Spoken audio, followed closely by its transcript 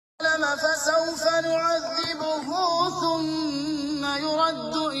جهنم فسوف نعذبه ثم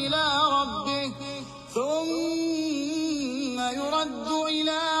يرد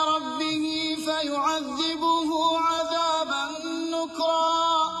إلى ربه فيعذبه عذابا نكرا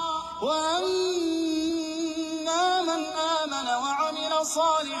وأما من آمن وعمل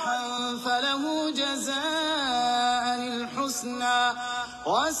صالحا فله جزاء الحسنى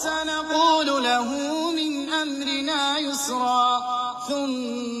وسنقول له من أمرنا يسرا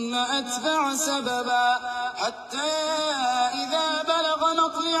ثم أتبع سببا حتى إذا بلغ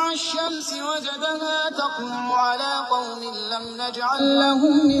مطلع الشمس وجدها تطلع على قوم لم نجعل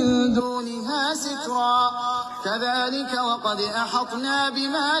لهم من دونها سترا كذلك وقد أحطنا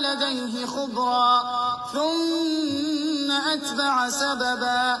بما لديه خبرا ثم أتبع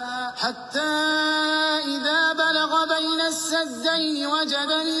سببا حتى إذا بلغ بين السدين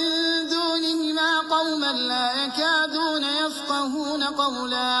وجد من دونهما قوما لا يكادون يفقهون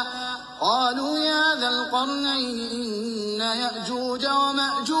قولا قالوا يا ذا القرنين إن يأجوج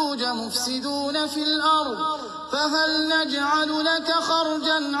ومأجوج مفسدون في الأرض فهل نجعل لك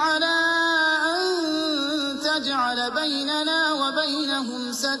خرجا على أن تجعل بيننا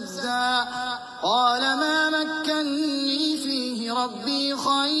وبينهم سدا قال ما مكني فيه ربي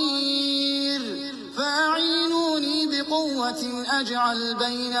خير فأعينوني بقوة أجعل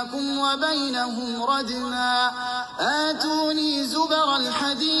بينكم وبينهم ردما آتوني زبر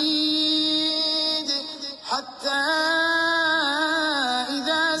الحديد حتى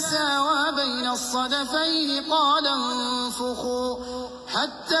إذا ساوى بين الصدفين قال انفخوا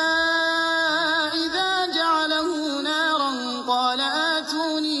حتى إذا جعله نارا قال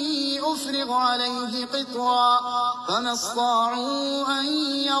آتوني أفرغ عليه قطرا فما استطاعوا أن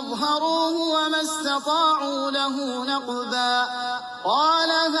يظهروه وما استطاعوا له نقبا قال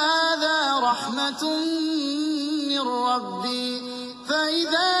هذا رحمة من ربي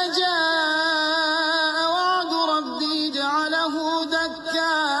فإذا جاء وعد ربي جعله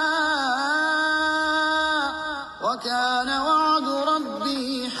دكا وكان وعد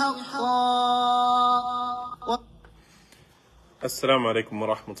ربي حقا. السلام عليكم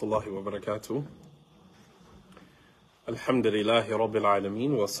ورحمة الله وبركاته. الحمد لله رب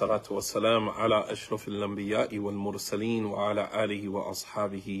العالمين والصلاة والسلام على أشرف الأنبياء والمرسلين وعلى آله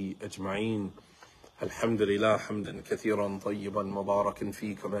وأصحابه أجمعين. الحمد لله حمدا كثيرا طيبا مباركا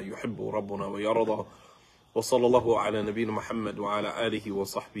فيه كما يحب ربنا ويرضى وصلى الله على نبينا محمد وعلى آله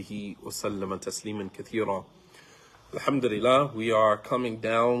وصحبه وسلم تسليما كثيرا. Alhamdulillah, we are coming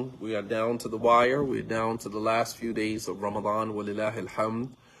down, we are down to the wire, we're down to the last few days of Ramadan, walillahi alhamd.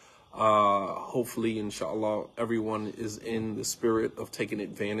 Hopefully, inshallah, everyone is in the spirit of taking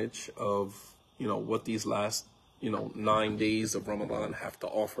advantage of, what these last, 9 days of Ramadan have to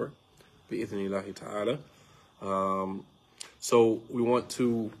offer, bi'ithnillahi ta'ala. So we want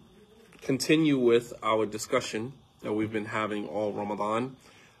to continue with our discussion that we've been having all Ramadan,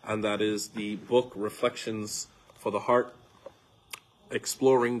 and that is the book Reflections for the Heart,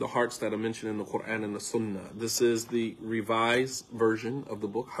 exploring the hearts that are mentioned in the Quran and the Sunnah. This is the revised version of the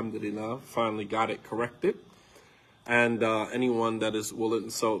book, alhamdulillah, finally got it corrected. And anyone that is willing,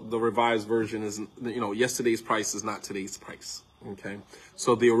 so the revised version is, yesterday's price is not today's price, okay?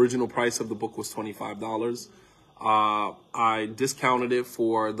 So the original price of the book was $25. I discounted it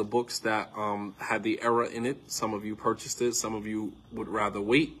for the books that had the error in it. Some of you purchased it, some of you would rather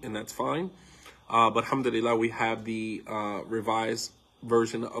wait, and that's fine. But alhamdulillah, we have the revised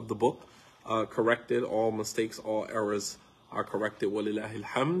version of the book corrected. All mistakes, all errors are corrected, walillahi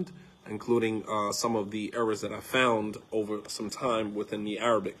alhamd, including some of the errors that I found over some time within the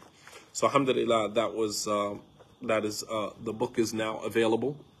Arabic. So alhamdulillah, that is the book is now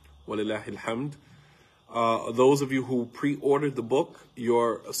available, walillahi alhamd. Those of you who pre-ordered the book,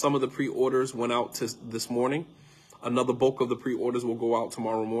 some of the pre-orders went out this morning. Another bulk of the pre-orders will go out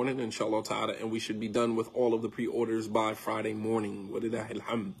tomorrow morning, inshallah ta'ala, and we should be done with all of the pre-orders by Friday morning. Walillahi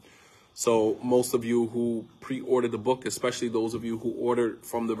alhamd. So most of you who pre-ordered the book, especially those of you who ordered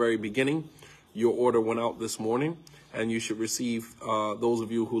from the very beginning, your order went out this morning, and you should receive, those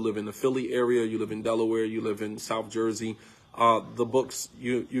of you who live in the Philly area, you live in Delaware, you live in South Jersey, the books,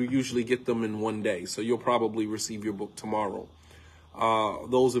 you usually get them in one day, so you'll probably receive your book tomorrow.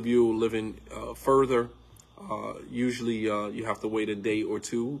 Those of you living further, usually you have to wait a day or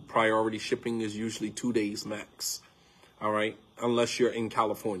two. Priority shipping is usually 2 days max, all right, unless you're in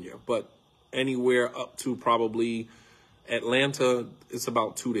California. But anywhere up to probably Atlanta, it's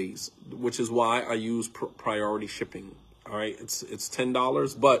about 2 days, which is why I use priority shipping, all right? It's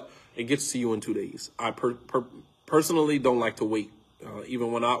 $10, but it gets to you in 2 days. I personally don't like to wait.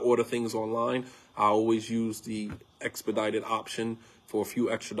 Even when I order things online, I always use the expedited option for a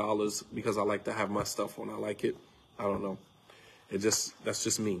few extra dollars because I like to have my stuff when I like it. I don't know. That's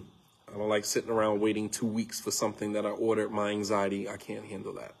just me. I don't like sitting around waiting 2 weeks for something that I ordered. My anxiety, I can't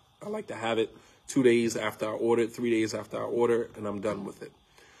handle that. I like to have it 2 days after I order it, 3 days after I order it, and I'm done with it.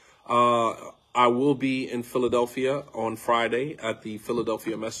 I will be in Philadelphia on Friday at the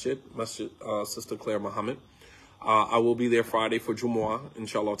Philadelphia Masjid, Sister Claire Muhammad. I will be there Friday for Jumu'ah,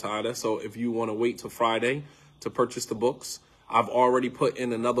 inshallah ta'ala. So if you want to wait till Friday to purchase the books, I've already put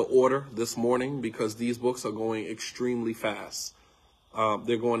in another order this morning because these books are going extremely fast.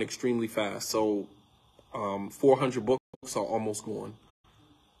 They're going extremely fast. So 400 books are almost gone.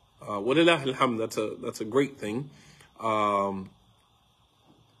 Walillah alhamd, that's a great thing.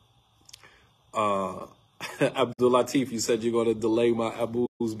 Abdul Latif, you said you're going to delay my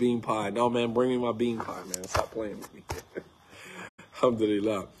Abu's bean pie. No, man, bring me my bean pie, man. Stop playing with me.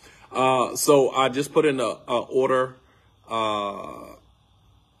 Alhamdulillah. So I just put in a order.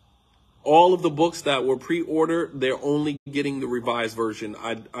 All of the books that were pre-ordered, they're only getting the revised version.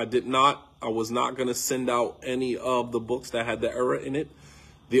 I was not going to send out any of the books that had the error in it.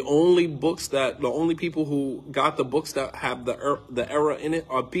 The only people who got the books that have the error in it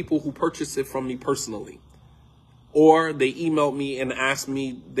are people who purchased it from me personally. Or they emailed me and asked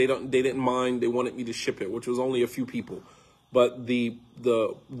me, they didn't mind, they wanted me to ship it, which was only a few people. But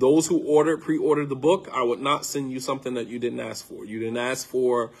those who pre-ordered the book, I would not send you something that you didn't ask for. You didn't ask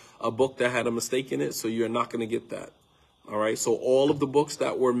for a book that had a mistake in it, so you're not going to get that. All right. So all of the books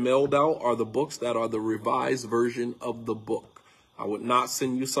that were mailed out are the books that are the revised version of the book. I would not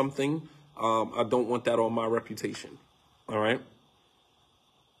send you something. I don't want that on my reputation. All right.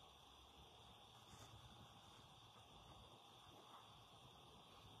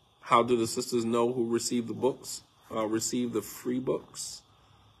 How do the sisters know who received the books? Receive the free books.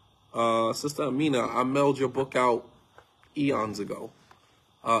 Sister Amina, I mailed your book out eons ago.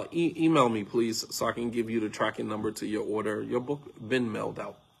 Email me, please, so I can give you the tracking number to your order. Your book been mailed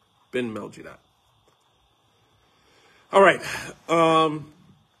out. Been mailed you that. All right.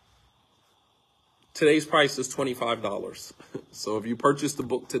 Today's price is $25. So if you purchase the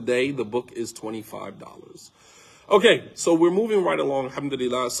book today, the book is $25. Okay, so we're moving right along,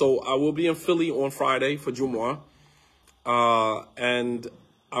 alhamdulillah. So I will be in Philly on Friday for Jumu'ah. And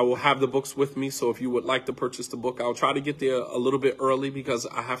I will have the books with me. So if you would like to purchase the book, I'll try to get there a little bit early because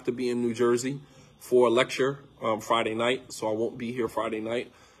I have to be in New Jersey for a lecture Friday night. So I won't be here Friday night.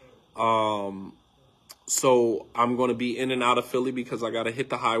 So I'm going to be in and out of Philly because I got to hit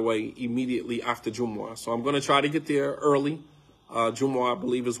the highway immediately after Jumu'ah. So I'm going to try to get there early. Jumu'ah, I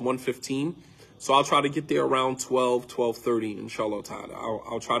believe, is 1:15. So I'll try to get there around 12:30, inshallah ta'ala.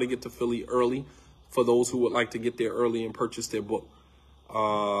 I'll try to get to Philly early for those who would like to get there early and purchase their book.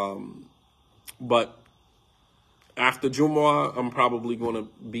 But after Jumu'ah, I'm probably going to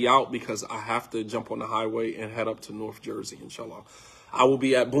be out because I have to jump on the highway and head up to North Jersey, inshallah. I will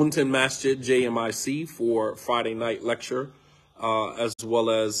be at Bunton Masjid, JMIC, for Friday night lecture, as well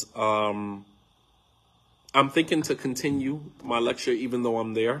as I'm thinking to continue my lecture even though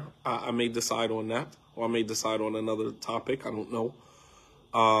I'm there. I may decide on that, or I may decide on another topic. I don't know.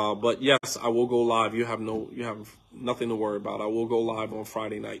 But yes, I will go live. You have nothing to worry about. I will go live on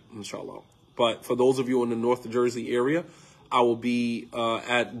Friday night, inshallah. But for those of you in the North Jersey area, I will be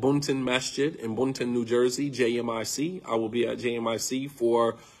at Bunton Masjid in Bunton, New Jersey, JMIC. I will be at JMIC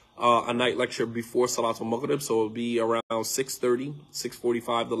for a night lecture before Salatul Maghrib. So it'll be around 6:30,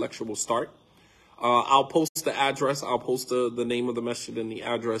 6:45. The lecture will start. I'll post the address. I'll post the name of the masjid and the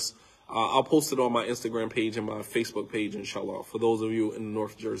address. I'll post it on my Instagram page and my Facebook page, inshallah, for those of you in the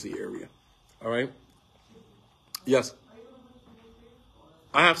North Jersey area. All right? Yes.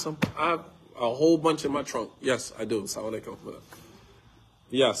 I have some. I have a whole bunch in my trunk. Yes, I do. Assalamu alaikum.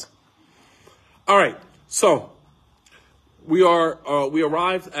 Yes. All right. So we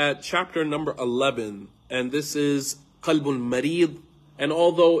arrived at chapter number 11, and this is Qalbun Marid. And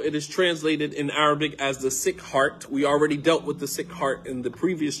although it is translated in Arabic as the sick heart, we already dealt with the sick heart in the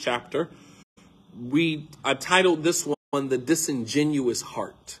previous chapter. I titled this one The Disingenuous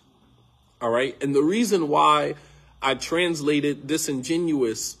Heart. All right. And the reason why I translated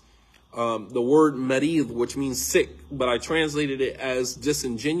disingenuous, the word marid, which means sick, but I translated it as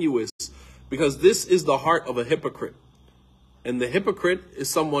disingenuous because this is the heart of a hypocrite. And the hypocrite is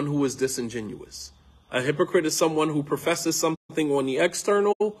someone who is disingenuous. A hypocrite is someone who professes something on the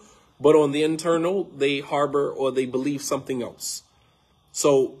external, but on the internal, they harbor or they believe something else.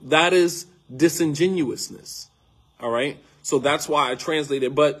 So that is disingenuousness. All right. So that's why I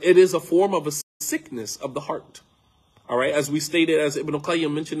translated, but it is a form of a sickness of the heart. All right. As we stated, as Ibn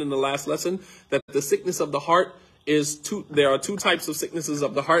Qayyim mentioned in the last lesson, that the sickness of the heart there are two types of sicknesses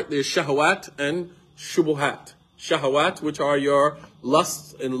of the heart. There's shahawat and shubuhat. Shahawat, which are your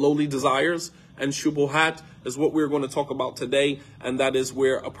lusts and lowly desires, and shubuhat is what we're going to talk about today, and that is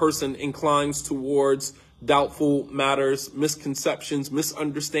where a person inclines towards doubtful matters, misconceptions,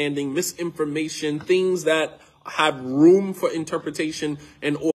 misunderstanding, misinformation, things that have room for interpretation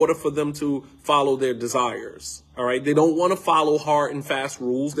in order for them to follow their desires. All right. They don't want to follow hard and fast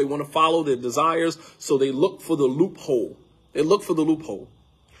rules. They want to follow their desires. So they look for the loophole.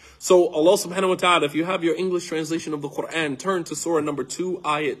 So Allah subhanahu wa ta'ala, if you have your English translation of the Quran, turn to Surah number 2,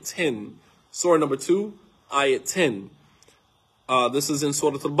 ayat 10. Surah number 2, ayat 10. This is in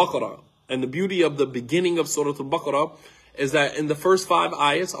Surah Al-Baqarah. And the beauty of the beginning of Surah Al-Baqarah is that in the first 5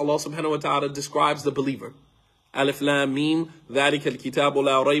 ayats, Allah subhanahu wa ta'ala describes the believer. Alif Lam Mim, ذَلِكَ الْكِتَابُ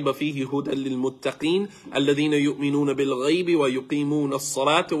لَا رَيْبَ فِيهِ هُدًى لِلْمُتَّقِينَ الَّذِينَ يُؤْمِنُونَ بِالْغَيْبِ وَيُقِيمُونَ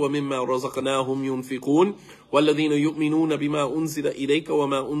الصَّلَاةَ وَمِمَّا رَزَقْنَاهُمْ يُنْفِقُونَ وَالَّذِينَ يُؤْمِنُونَ بِمَا أُنزِلَ إِلَيْكَ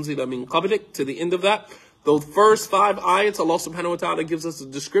وَمَا أُنزِلَ مِنْ قَبْلِكَ. To the end of that, those first 5 ayats, Allah subhanahu wa ta'ala gives us a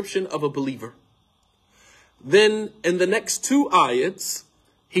description of a believer. Then in the next 2 ayats,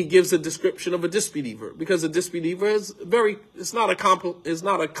 He gives a description of a disbeliever, because a disbeliever is it's not a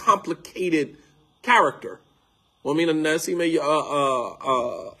complicated character. وَمِنَ النَّاسِ مَن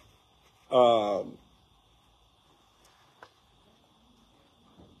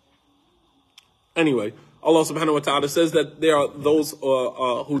Anyway, Allah subhanahu wa ta'ala says that there are those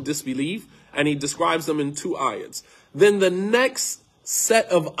who disbelieve, and He describes them in 2 ayats. Then the next set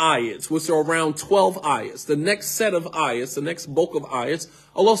of ayats, which are around 12 ayats, the next set of ayats, the next bulk of ayats,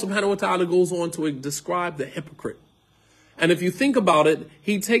 Allah subhanahu wa ta'ala goes on to describe the hypocrite. And if you think about it,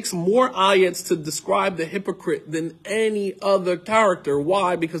 He takes more ayats to describe the hypocrite than any other character.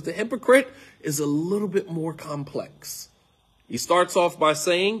 Why? Because the hypocrite is a little bit more complex. He starts off by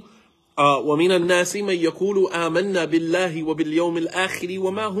saying, وَمِنَ النَّاسِ مَن يَقُولُ آمَنَّا بِاللَّهِ وَبِالْيَوْمِ الْآخِرِ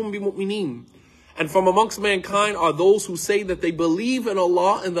وَمَا هُمْ بِمُؤْمِنِينَ. And from amongst mankind are those who say that they believe in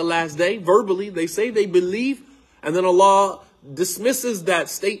Allah in the last day. Verbally, they say they believe, and then Allah dismisses that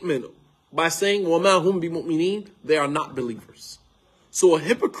statement by saying, وَمَا هُمْ بِمُؤْمِنِينَ, they are not believers. So a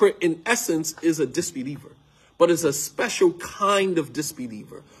hypocrite, in essence, is a disbeliever, but it's a special kind of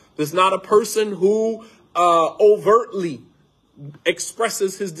disbeliever. There's not a person who overtly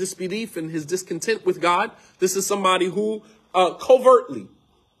expresses his disbelief and his discontent with God. This is somebody who covertly,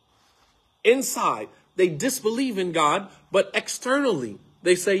 inside, they disbelieve in God, but externally,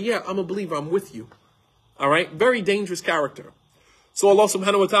 they say, yeah, I'm a believer, I'm with you. All right? Very dangerous character. So Allah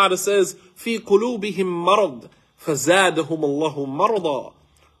subhanahu wa ta'ala says, فِي قُلُوبِهِمْ مَرَضٌ فَزَادَهُمُ اللَّهُ مَرَضًا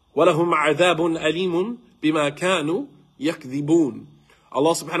وَلَهُمْ عَذَابٌ أَلِيمٌ بِمَا كَانُوا يَكْذِبُونَ.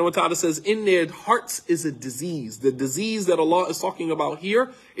 Allah subhanahu wa ta'ala says, in their hearts is a disease. The disease that Allah is talking about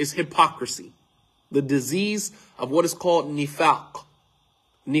here is hypocrisy. The disease of what is called nifaq.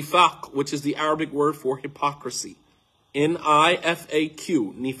 Nifaq, which is the Arabic word for hypocrisy.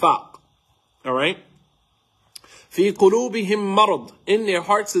 N-I-F-A-Q, nifaq. All right? فِي قُلُوبِهِمْ مَرَضٌ. In their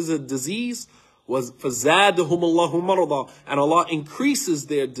hearts is a disease. فَزَادَهُمُ اللَّهُ مَرَضًا. And Allah increases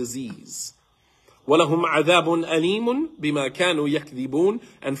their disease. وَلَهُمْ عَذَابٌ أَلِيمٌ بِمَا كَانُوا يَكْذِبُونَ.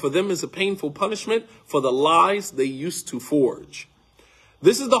 And for them is a painful punishment for the lies they used to forge.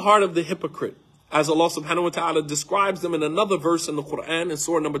 This is the heart of the hypocrite, as Allah subhanahu wa ta'ala describes them in another verse in the Quran, in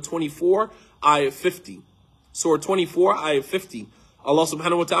Surah number 24, ayat 50. Surah 24, ayat 50. Allah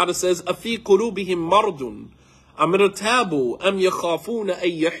subhanahu wa ta'ala says, أَفِي قُلُوبِهِمْ مَرْضٌ أَمْ ارْتَابُوا أَمْ يَخَافُونَ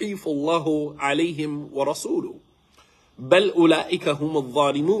أَن يَحِيفَ اللَّهُ عَلَيْهِمْ وَرَسُولُهُ بَلْ أُولَئِكَ هُمُ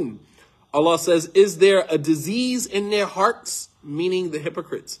الظَّالِمُونَ. Allah says, is there a disease in their hearts? Meaning the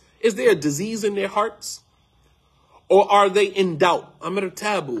hypocrites. Is there a disease in their hearts? Or are they in doubt? أَمْ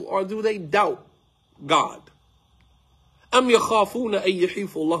ارْتَابُوا. Or do they doubt God? أَمْ يَخَافُونَ أَن يَحِيفَ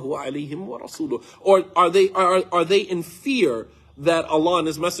اللَّهُ عَلَيْهِمْ وَرَسُولُهُ. Or are they in fear that Allah and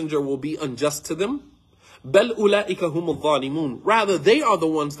His Messenger will be unjust to them? بَلْ أُولَئِكَ هُمُ الظَّالِمُونَ. Rather, they are the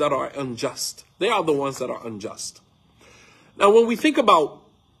ones that are unjust. They are the ones that are unjust. Now, when we think about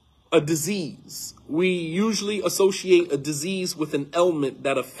a disease, we usually associate a disease with an ailment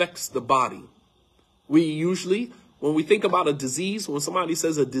that affects the body. We usually, when we think about a disease, when somebody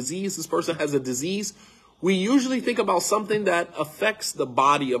says a disease, this person has a disease, we usually think about something that affects the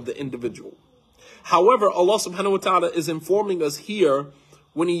body of the individual. However, Allah subhanahu wa ta'ala is informing us here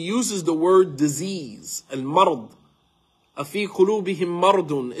when He uses the word disease, al-marad, afi qulubihim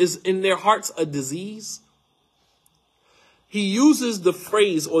mardun, is in their hearts a disease. He uses the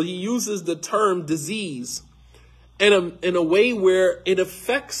phrase, or He uses the term disease in a way where it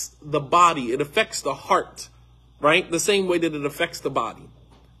affects the body, it affects the heart, right? The same way that it affects the body.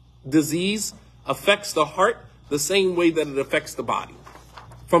 Disease affects the heart the same way that it affects the body.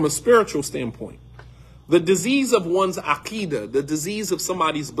 From a spiritual standpoint, the disease of one's aqeedah, the disease of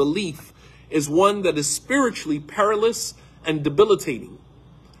somebody's belief, is one that is spiritually perilous and debilitating.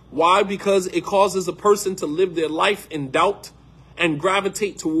 Why? Because it causes a person to live their life in doubt and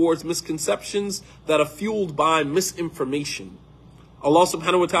gravitate towards misconceptions that are fueled by misinformation. Allah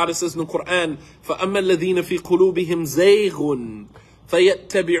subhanahu wa ta'ala says in the Quran, فَأَمَّا الَّذِينَ فِي قُلُوبِهِمْ زَيْغٌ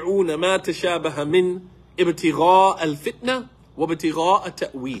فَيَتَّبِعُونَ مَا تَشَابَهَ مِنْ ابْتِغَاءَ الْفِتْنَةِ وَابْتِغَاءَ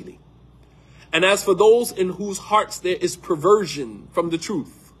تَأْوِيلِ. And as for those in whose hearts there is perversion from the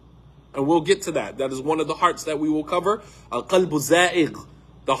truth, and we'll get to that. That is one of the hearts that we will cover. Al-qalbu za'igh,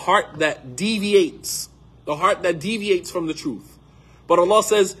 the heart that deviates. The heart that deviates from the truth. But Allah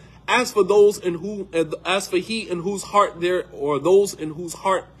says, as for he in whose heart there, or those in whose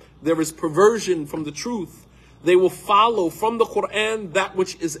heart there is perversion from the truth, they will follow from the Quran that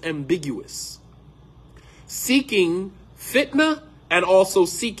which is ambiguous, seeking fitna and also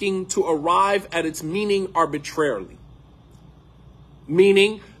seeking to arrive at its meaning arbitrarily.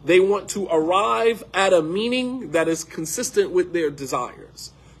 Meaning, they want to arrive at a meaning that is consistent with their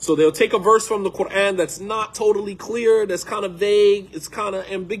desires. So they'll take a verse from the Quran that's not totally clear, that's kind of vague, it's kind of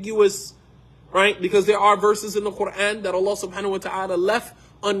ambiguous, right? Because there are verses in the Quran that Allah subhanahu wa ta'ala left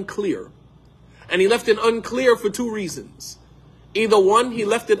unclear. And He left it unclear for two reasons. Either one, He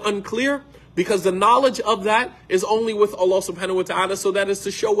left it unclear because the knowledge of that is only with Allah subhanahu wa ta'ala, so that is to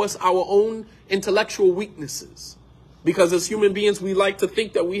show us our own intellectual weaknesses. Because as human beings, we like to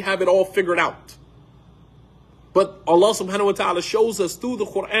think that we have it all figured out. But Allah subhanahu wa ta'ala shows us through the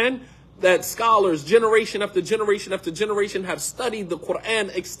Quran that scholars, generation after generation after generation, have studied the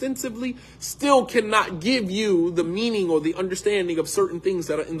Quran extensively, still cannot give you the meaning or the understanding of certain things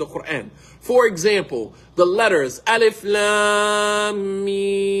that are in the Quran. For example, the letters Alif, Lam,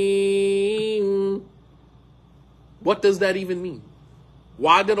 Mim. What does that even mean?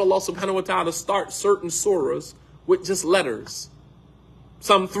 Why did Allah subhanahu wa ta'ala start certain surahs with just letters?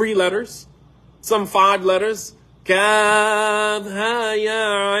 Some 3 letters, some 5 letters. Kaf, ha,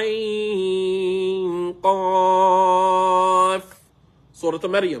 ya, ayn, qaf. Surah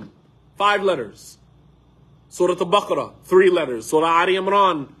Maryam, 5 letters. Surah Al-Baqarah, 3 letters. Surah Ali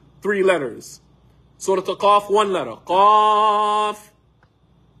Imran, 3 letters. Surah Al-Qaf, 1 letter. Qaf,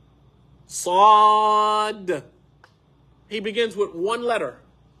 Sad. He begins with 1 letter.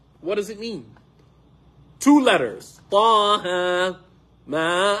 What does it mean? 2 letters. Taha.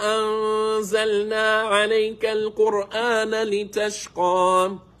 ما أنزلنا عليك القرآن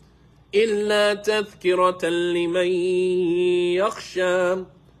لتشقى إلا تذكرة لمن يخشى.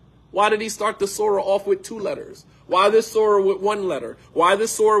 Why did he start the surah off with 2 letters? Why this surah with 1 letter? Why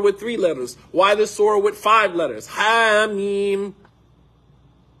this surah with 3 letters? Why this surah with 5 letters? Hamim.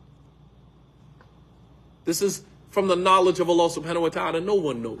 This is from the knowledge of Allah subhanahu wa ta'ala. No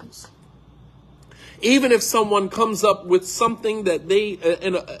one knows. Even if someone comes up with something that they,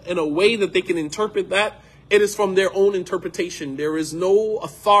 in a way that they can interpret that, it is from their own interpretation. There is no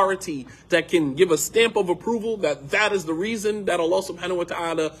authority that can give a stamp of approval that that is the reason that Allah subhanahu wa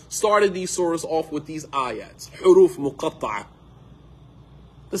ta'ala started these surahs off with these ayats. Huruf muqatta'a.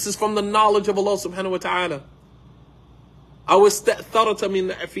 This is from the knowledge of Allah subhanahu wa ta'ala. أو استأثرت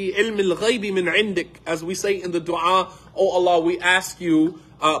من في علم الغيب من عندك, as we say in the dua, oh Allah, we ask you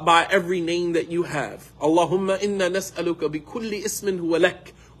by every name that you have. Allahumma inna nas'aluka bi kulli ismin huwa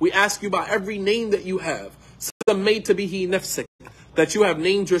lak. We ask you by every name that you have. Sammayta bihi nafsak, that you have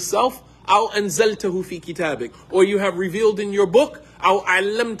named yourself. أو أنزلته في كتابك, or you have revealed in your book. أو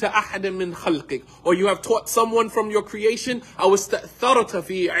علمت أحدا من خلقك, or you have taught someone from your creation. أو استأثرت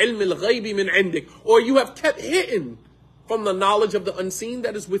في علم الغيب من عندك, or you have kept hidden from the knowledge of the unseen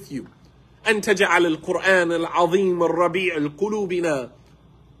that is with you. أن تجعل القرآن العظيم الربيع القلوبنا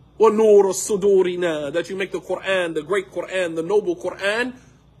وَنُورُ الصُّدُورِنَا, that you make the Quran, the great Quran, the noble Quran,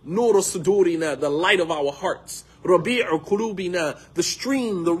 نُورُ الصُّدُورِنَا, the light of our hearts, رَبِيعُ قُلُوبِنَا, the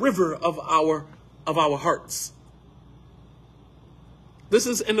stream, the river of our hearts. This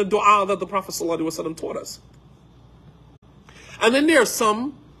is in the dua that the Prophet ﷺ taught us. And then there are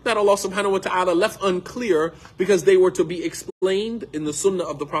some that Allah subhanahu wa ta'ala left unclear because they were to be explained in the sunnah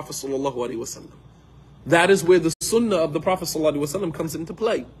of the Prophet ﷺ. That is where the sunnah of the Prophet ﷺ comes into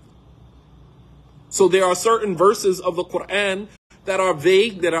play. So there are certain verses of the Quran that are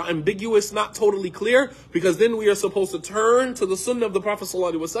vague, that are ambiguous, not totally clear, because then we are supposed to turn to the sunnah of the Prophet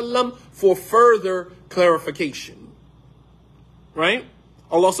ﷺ for further clarification. Right?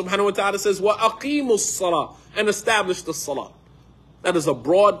 Allah subhanahu wa ta'ala says, وَأَقِيمُوا الصَّلَاةِ, and establish the salah. That is a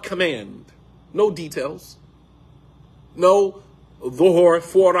broad command. No details. No dhuhr,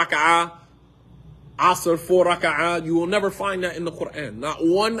 4 rak'ah, Asr 4 raka'ah. You will never find that in the Quran. Not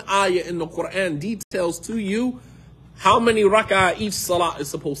one ayah in the Quran details to you how many raka'ah each salah is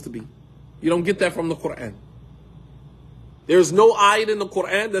supposed to be. You don't get that from the Quran. There's no ayat in the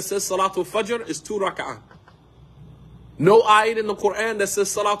Quran that says Salatul Fajr is 2 raka'ah. No ayat in the Quran that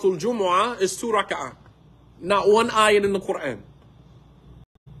says Salatul Jumu'ah is 2 raka'ah. Not one ayat in the Quran.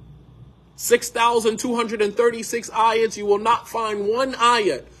 6,236 ayats, you will not find one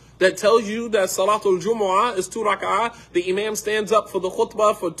ayat that tells you that Salatul Jumu'ah is 2 raka'ah. The Imam stands up for the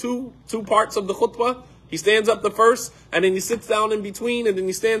khutbah for two parts of the khutbah. He stands up the first, and then he sits down in between, and then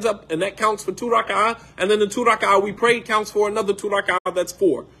he stands up, and that counts for 2 raka'ah. And then the 2 raka'ah we prayed counts for another 2 raka'ah, that's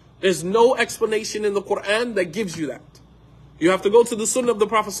 4. There's no explanation in the Quran that gives you that. You have to go to the Sunnah of the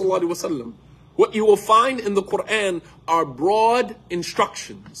Prophet ﷺ. What you will find in the Quran are broad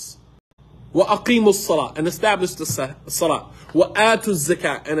instructions. وَأَقِيمُوا الصَّلَاةِ, and establish the salah. وَآتُوا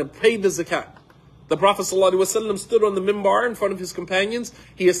الزَّكَاةِ, and pay the zakat. The Prophet ﷺ stood on the minbar in front of his companions.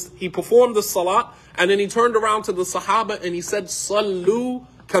 He performed the salat, and then he turned around to the Sahaba and he said, Sallu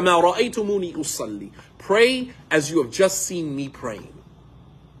kama ra'aytumuni usalli. Pray as you have just seen me praying.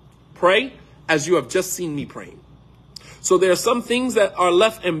 Pray as you have just seen me praying. So there are some things that are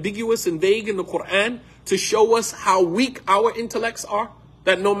left ambiguous and vague in the Quran to show us how weak our intellects are.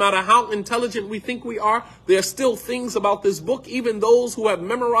 That no matter how intelligent we think we are, there are still things about this book, even those who have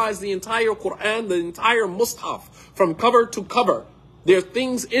memorized the entire Quran, the entire Mus'haf, from cover to cover. There are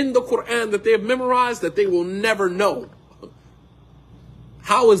things in the Quran that they have memorized that they will never know.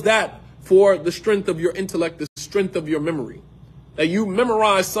 How is that for the strength of your intellect, the strength of your memory? That you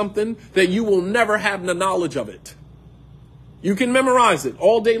memorize something that you will never have the knowledge of it. You can memorize it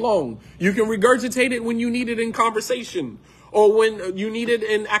all day long. You can regurgitate it when you need it in conversation, or when you need it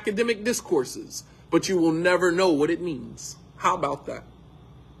in academic discourses, but you will never know what it means. How about that?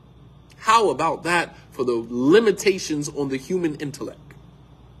 How about that for the limitations on the human intellect?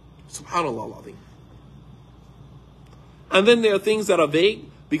 Subhanallah al-Azim. And then there are things that are vague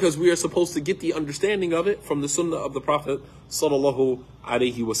because we are supposed to get the understanding of it from the Sunnah of the Prophet sallallahu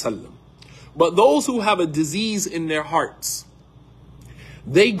alaihi wasallam. But those who have a disease in their hearts,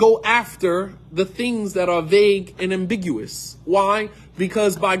 they go after the things that are vague and ambiguous. Why?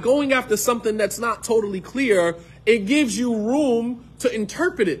 Because by going after something that's not totally clear, it gives you room to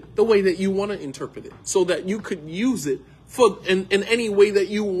interpret it the way that you want to interpret it, so that you could use it in any way that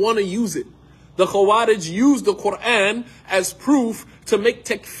you want to use it. The Khawarij used the Quran as proof to make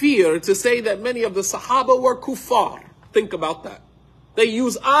takfir, to say that many of the Sahaba were kuffar. Think about that. They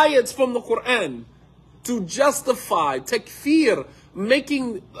use ayats from the Quran to justify takfir,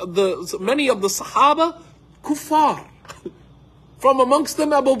 making many of the Sahaba kuffar. From amongst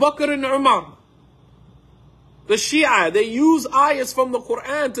them Abu Bakr and Umar. The Shia, they use ayahs from the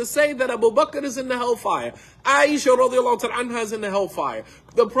Quran to say that Abu Bakr is in the hellfire. Aisha radiallahu ta'ala anha is in the hellfire.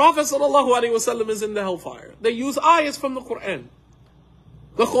 The Prophet sallallahu alaihi wasallam is in the hellfire. They use ayahs from the Quran.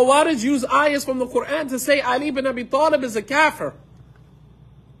 The Khawarij use ayahs from the Quran to say Ali ibn Abi Talib is a kafir.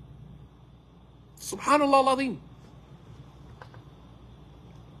 Subhanallah al-Azim.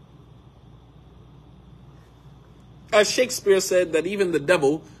 As Shakespeare said, that even the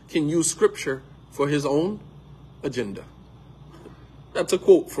devil can use scripture for his own agenda. That's a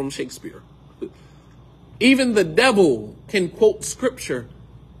quote from Shakespeare. Even the devil can quote scripture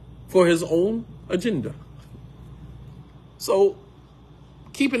for his own agenda. So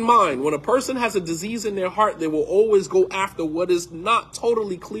keep in mind, when a person has a disease in their heart, they will always go after what is not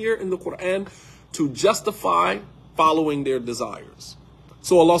totally clear in the Quran to justify following their desires.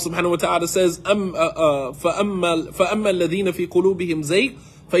 So Allah subhanahu wa ta'ala says, فَأَمَّا الَّذِينَ فِي قُلُوبِهِمْ زَيْغٌ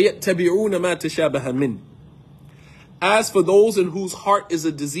فَيَتَّبِعُونَ مَا تَشَابَهَ مِنْهُ. As for those in whose heart is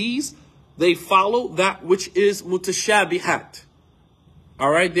a disease, they follow that which is mutashabihat.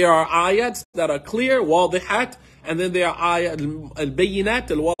 Alright, there are ayats that are clear, wadihat, and then there are ayat al-bayinat,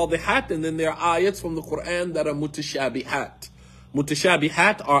 al-wadihat, and then there are ayats from the Quran that are mutashabihat.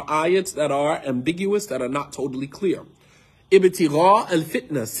 Mutashabihat are ayats that are ambiguous, that are not totally clear. Ibtigha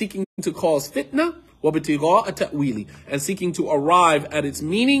al-fitna, seeking to cause fitna, wabtigha at-ta'wili, and seeking to arrive at its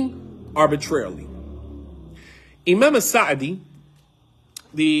meaning arbitrarily. Imam al-Sa'di,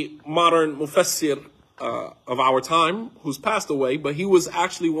 the modern mufassir of our time, who's passed away, but he was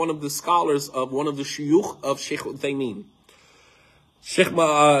actually one of the scholars of one of the shuyukh of Shaykh Uthaymeen. Shaykh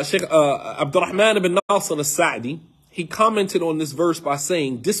Abdurrahman ibn Nasir al-Sa'di, he commented on this verse by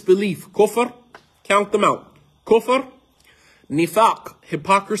saying, disbelief, kufr, count them out, kufr, nifaq,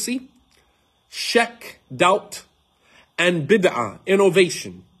 hypocrisy, shak, doubt, and bid'ah,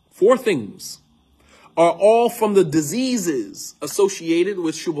 innovation, 4 things, are all from the diseases associated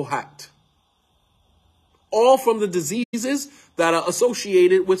with shubuhat. All from the diseases that are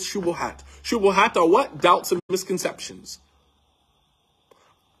associated with shubuhat. Shubuhat are what? Doubts and misconceptions.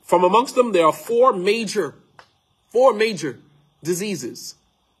 From amongst them, there are four major diseases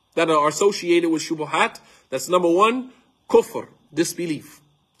that are associated with shubuhat. That's number one, kufr, disbelief.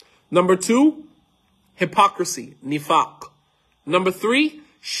 Number two, hypocrisy, nifaq. Number three,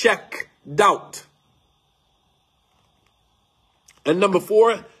 shak, doubt. And number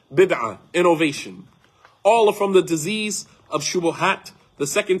four, bid'ah, innovation. All are from the disease of shubuhat, the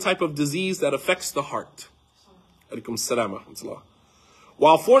second type of disease that affects the heart. Alaikum salam wa rahmatullah.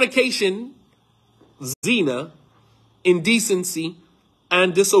 While fornication, zina, indecency,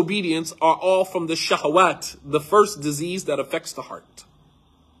 and disobedience are all from the shahawat, the first disease that affects the heart.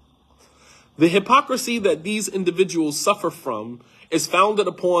 The hypocrisy that these individuals suffer from is founded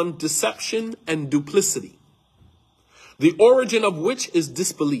upon deception and duplicity, the origin of which is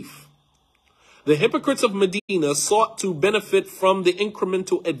disbelief. The hypocrites of Medina sought to benefit from the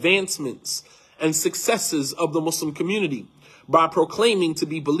incremental advancements and successes of the Muslim community by proclaiming to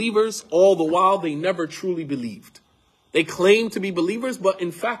be believers, all the while they never truly believed. They claimed to be believers, but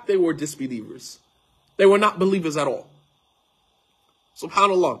in fact they were disbelievers. They were not believers at all.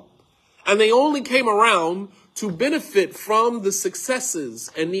 SubhanAllah. And they only came around to benefit from the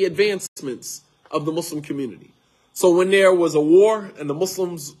successes and the advancements of the Muslim community. So when there was a war and the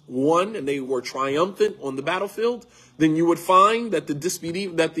Muslims won and they were triumphant on the battlefield, then you would find that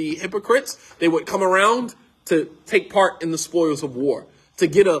the hypocrites, they would come around to take part in the spoils of war, to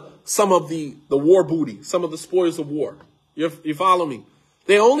get some of the war booty, some of the spoils of war. You follow me?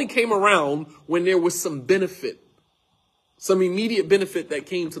 They only came around when there was some benefit, some immediate benefit that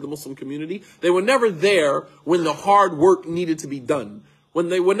came to the Muslim community. They were never there when the hard work needed to be done. When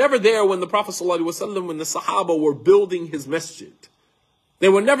they were never there when the Prophet ﷺ, when the Sahaba were building his masjid. They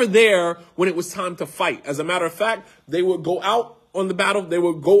were never there when it was time to fight. As a matter of fact, they would go out on the battle, they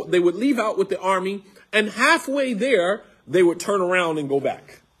would leave out with the army, and halfway there, they would turn around and go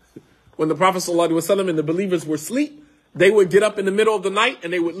back. When the Prophet ﷺ and the believers were asleep, they would get up in the middle of the night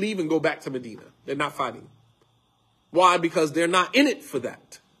and they would leave and go back to Medina. They're not fighting. Why? Because they're not in it for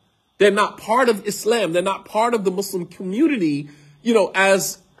that. They're not part of Islam. They're not part of the Muslim community,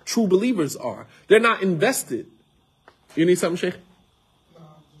 as true believers are. They're not invested. You need something, Sheikh?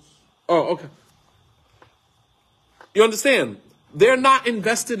 Oh, okay. You understand? They're not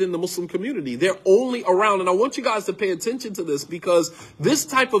invested in the Muslim community. They're only around. And I want you guys to pay attention to this, because this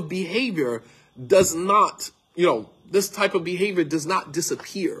type of behavior does not, this type of behavior does not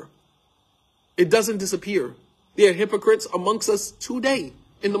disappear. It doesn't disappear. There are hypocrites amongst us today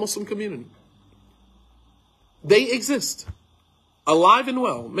in the Muslim community. They exist. Alive and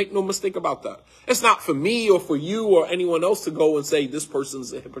well. Make no mistake about that. It's not for me or for you or anyone else to go and say this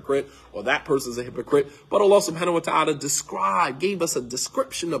person's a hypocrite or that person's a hypocrite. But Allah subhanahu wa ta'ala gave us a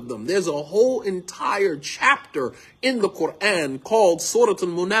description of them. There's a whole entire chapter in the Quran called Surah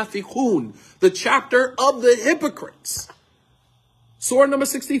Al-Munafiqun, the chapter of the hypocrites. Surah number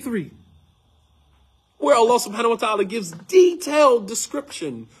 63. Where Allah subhanahu wa ta'ala gives detailed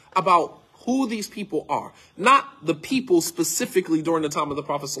description about who these people are. Not the people specifically during the time of the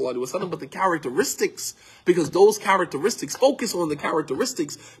Prophet ﷺ, but the characteristics. Because those characteristics, focus on the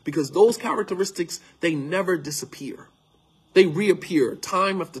characteristics, because those characteristics, they never disappear. They reappear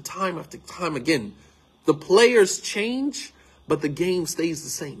time after time after time again. The players change, but the game stays the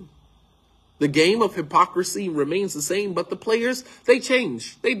same. The game of hypocrisy remains the same, but the players, they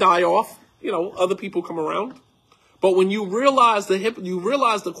change. They die off. Other people come around. But when you realize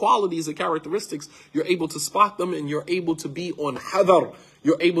the qualities and characteristics, you're able to spot them and you're able to be on hadar.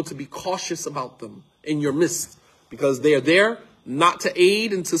 You're able to be cautious about them in your midst, because they are there not to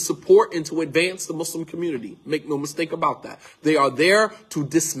aid and to support and to advance the Muslim community. Make no mistake about that. They are there to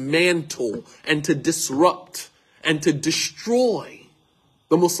dismantle and to disrupt and to destroy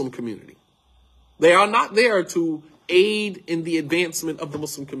the Muslim community. They are not there to aid in the advancement of the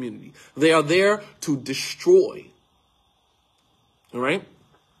Muslim community. They are there to destroy. All right.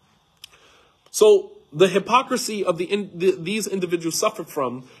 So the hypocrisy of these individuals suffer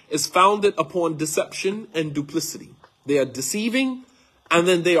from is founded upon deception and duplicity. They are deceiving, and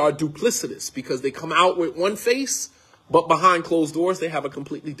then they are duplicitous, because they come out with one face, but behind closed doors they have a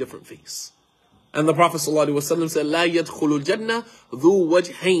completely different face. And the Prophet ﷺ said, "La yadkhulul jannah dhu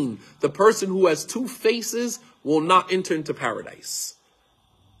wajhayn." The person who has two faces will not enter into paradise.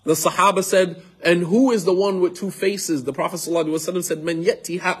 The Sahaba said, and who is the one with two faces? The Prophet ﷺ said, "Man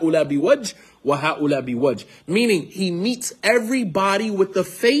yati ha'ula biwajh wa ha'ula biwajh." Meaning, he meets everybody with the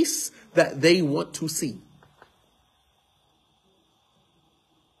face that they want to see.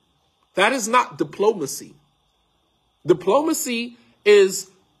 That is not diplomacy. Diplomacy is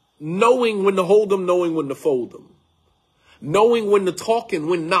knowing when to hold them, knowing when to fold them. Knowing when to talk and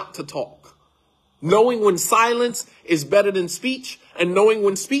when not to talk. Knowing when silence is better than speech and knowing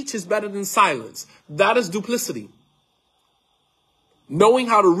when speech is better than silence. That is duplicity. Knowing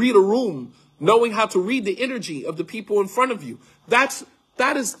how to read a room, knowing how to read the energy of the people in front of you. That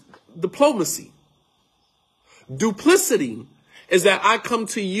is diplomacy. Duplicity is that I come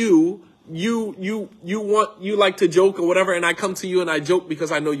to you, you like to joke or whatever, and I come to you and I joke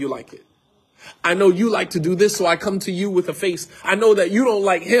because I know you like it. I know you like to do this, so I come to you with a face. I know that you don't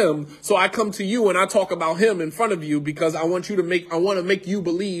like him, so I come to you and I talk about him in front of you because I want to make you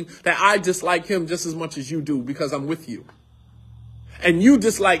believe that I dislike him just as much as you do because I'm with you. And you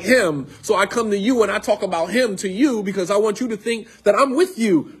dislike him, so I come to you and I talk about him to you because I want you to think that I'm with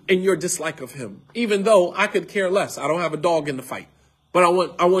you in your dislike of him. Even though I could care less. I don't have a dog in the fight. But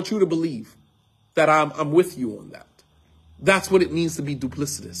I want you to believe that I'm with you on that. That's what it means to be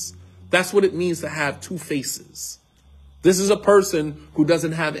duplicitous. That's what it means to have two faces. This is a person who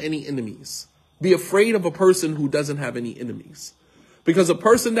doesn't have any enemies. Be afraid of a person who doesn't have any enemies. Because a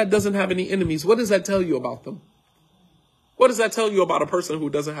person that doesn't have any enemies, what does that tell you about them? What does that tell you about a person who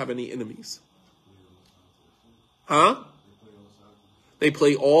doesn't have any enemies? Huh? They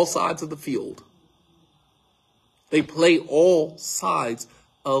play all sides of the field. They play all sides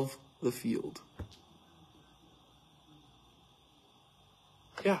of the field.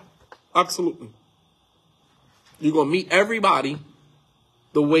 Yeah, absolutely. You're going to meet everybody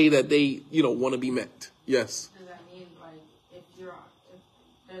the way that they, want to be met. Yes. Does that mean, like, if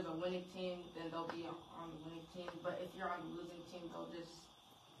there's a winning team, then they'll be on the winning team, but if you're on the losing team, they'll just...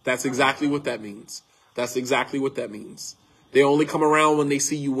 That's exactly what that means. That's exactly what that means. They only come around when they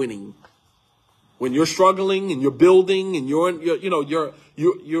see you winning. When you're struggling and you're building and you're in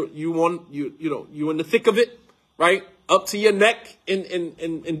the thick of it, right? Up to your neck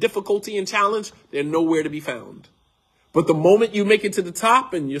in difficulty and challenge, they're nowhere to be found. But the moment you make it to the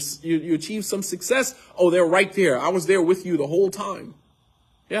top and you achieve some success, oh, they're right there. I was there with you the whole time.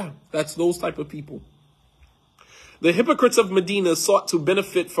 Yeah, that's those type of people. The hypocrites of Medina sought to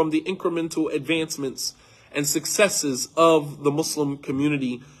benefit from the incremental advancements and successes of the Muslim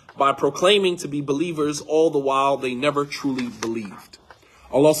community by proclaiming to be believers all the while they never truly believed.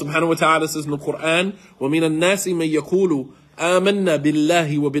 Allah subhanahu wa ta'ala says in the Quran, وَمِنَ النَّاسِ مَن يَقُولُ آمَنَّا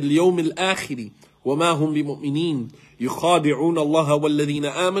بِاللَّهِ وَبِالْيَوْمِ الْآخِرِ وَمَا هُمْ بِمُؤْمِنِينَ يُخَادِعُونَ اللَّهَ وَالَّذِينَ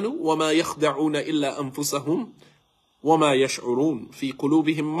آمَنُوا وَمَا يَخْدَعُونَ إِلَّا أَنفُسَهُمْ وَمَا يَشْعُرُونَ فِي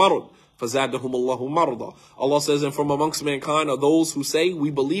قُلُوبِهِمْ مَرَضٌ فَزَادَهُمُ اللَّهُ مَرْضًا. Allah says, and from amongst mankind are those who say, we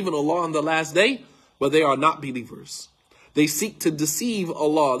believe in Allah on the last day, but they are not believers. They seek to deceive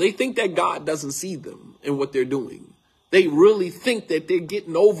Allah. They think that God doesn't see them in what they're doing. They really think that they're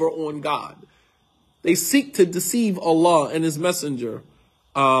getting over on God. They seek to deceive Allah and His Messenger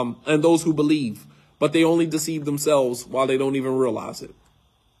and those who believe, but they only deceive themselves while they don't even realize it.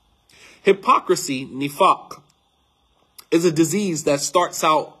 Hypocrisy, nifaq, is a disease that starts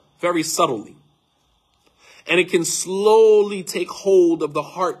out very subtly. And it can slowly take hold of the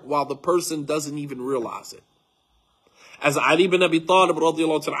heart while the person doesn't even realize it. As Ali bin Abi Talib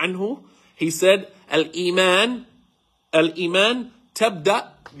radiallahu anhu, he said, Al-Iman tabda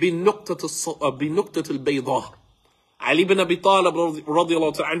bi-nuqtat al-baydah. Ali bin Abi Talib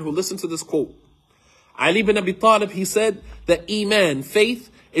radiallahu anhu, listen to this quote. Ali bin Abi Talib, he said that Iman, faith,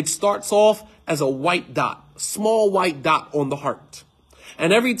 it starts off as a white dot, small white dot on the heart.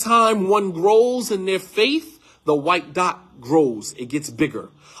 And every time one grows in their faith, the white dot grows. It gets bigger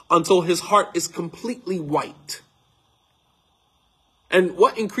until his heart is completely white. And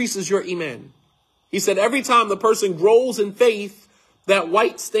what increases your Iman? He said every time the person grows in faith, that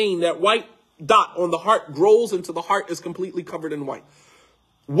white stain, that white dot on the heart grows until the heart is completely covered in white.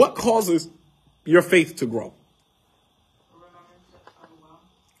 What causes your faith to grow?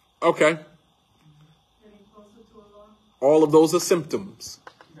 Okay. All of those are symptoms.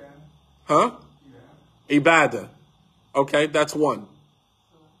 Huh? Ibadah. Okay, that's one.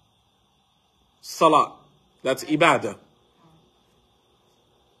 Salat. That's ibadah.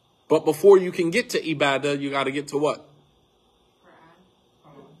 But before you can get to ibadah, you got to get to what?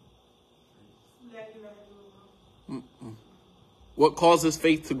 What causes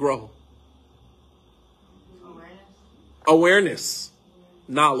faith to grow? Awareness.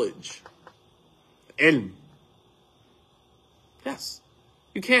 Knowledge. Ilm. Yes.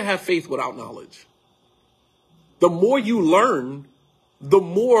 You can't have faith without knowledge. The more you learn, the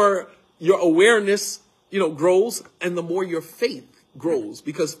more your awareness, grows, and the more your faith grows.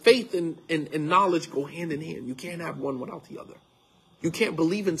 Because faith and knowledge go hand in hand. You can't have one without the other. You can't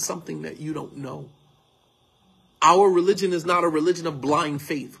believe in something that you don't know. Our religion is not a religion of blind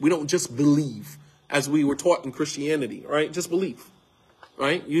faith. We don't just believe as we were taught in Christianity, right? Just believe,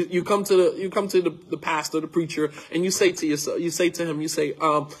 right? You come to the pastor, the preacher, and you say to yourself,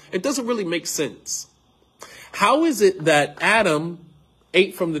 it doesn't really make sense. How is it that Adam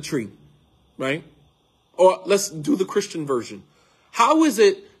ate from the tree, right? Or let's do the Christian version. How is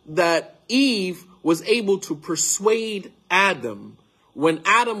it that Eve was able to persuade Adam when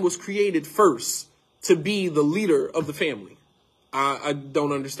Adam was created first to be the leader of the family? I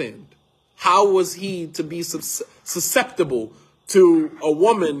don't understand. How was he to be susceptible to a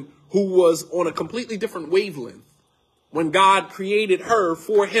woman who was on a completely different wavelength when God created her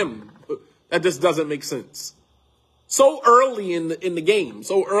for him? That just doesn't make sense. So early in the game,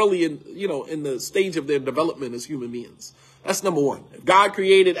 so early in the stage of their development as human beings. That's number one. If God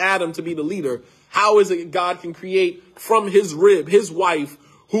created Adam to be the leader, how is it God can create from his rib, his wife,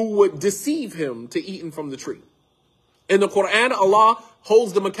 who would deceive him to eating from the tree? In the Quran, Allah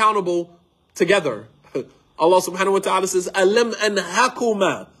holds them accountable together. Allah subhanahu wa ta'ala says, Alam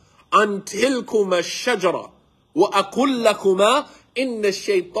anhakuma an tilkuma shajara wa aqul lakuma inna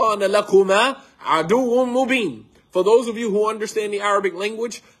shaytana lakuma aduwwun mubin. For those of you who understand the Arabic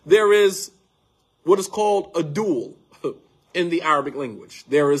language, there is what is called a dual in the Arabic language.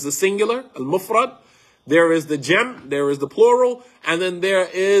 There is the singular, al-mufrad, there is the jam, there is the plural, and then there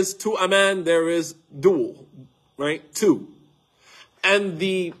is to a man, there is dual, right? Two. And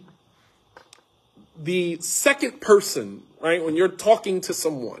the second person, right, when you're talking to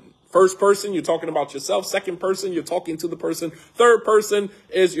someone, first person, you're talking about yourself. Second person, you're talking to the person. Third person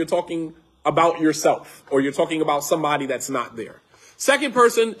is you're talking about yourself, or you're talking about somebody that's not there. Second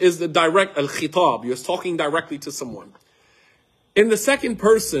person is the direct al-khitab. You're talking directly to someone. In the second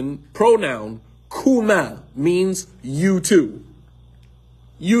person pronoun, kuma means you two.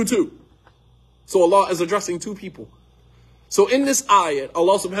 You two. So Allah is addressing two people. So in this ayat,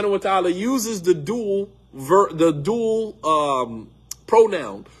 Allah subhanahu wa ta'ala uses the dual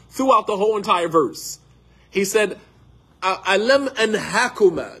pronoun throughout the whole entire verse. He said, Alam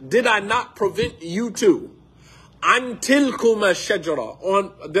anhakuma, did I not prevent you two? An tilkuma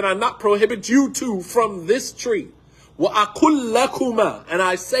shajara, did I not prohibit you two from this tree? Wa aqul lakuma, and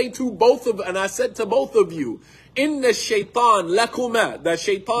I said to both of you, inna shaitan lakuma, that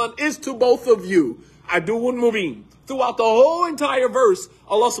shaitan is to both of you aduwwun mubin. Throughout the whole entire verse,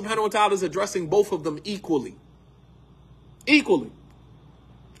 Allah subhanahu wa ta'ala is addressing both of them equally. Equally.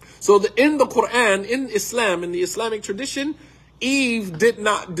 So in the Quran, in Islam, in the Islamic tradition, Eve did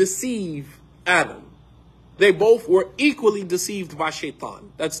not deceive Adam. They both were equally deceived by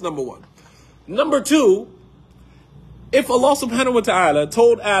shaitan. That's number one. Number two, if Allah subhanahu wa ta'ala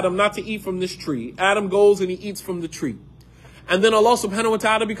told Adam not to eat from this tree, Adam goes and he eats from the tree. And then Allah subhanahu wa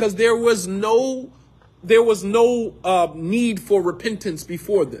ta'ala, because there was no need for repentance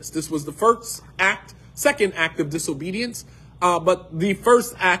before this. This was the first act, second act of disobedience. But the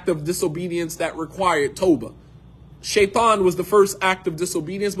first act of disobedience that required Tawbah. Shaitan was the first act of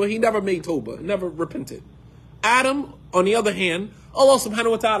disobedience, but he never made Tawbah, never repented. Adam, on the other hand, Allah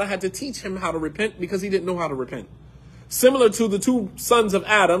subhanahu wa ta'ala had to teach him how to repent because he didn't know how to repent. Similar to the two sons of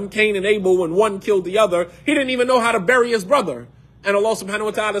Adam, Cain and Abel, when one killed the other, he didn't even know how to bury his brother. And Allah subhanahu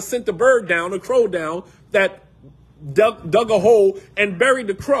wa ta'ala sent a bird down, a crow down, that dug a hole and buried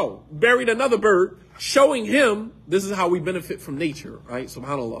the crow, buried another bird, showing him, this is how we benefit from nature, right?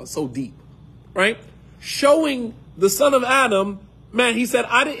 SubhanAllah, so deep, right? Showing the son of Adam, man, he said,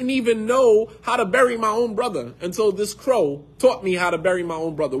 I didn't even know how to bury my own brother until this crow taught me how to bury my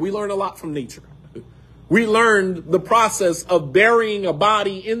own brother. We learn a lot from nature. We learned the process of burying a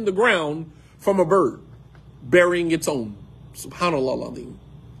body in the ground from a bird, burying its own. SubhanAllah,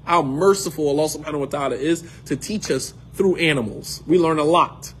 how merciful Allah subhanahu wa ta'ala is to teach us through animals. We learn a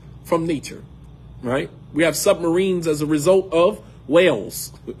lot from nature. Right? We have submarines as a result of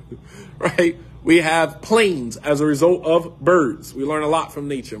whales, right? We have planes as a result of birds. We learn a lot from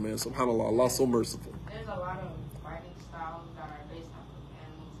nature, man. SubhanAllah, Allah's so merciful. There's a lot of fighting styles that are based off of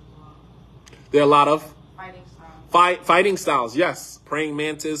animals as well. There are a lot of Fighting styles. Fighting styles, yes. Praying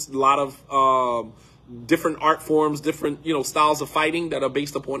mantis, a lot of different art forms, different styles of fighting that are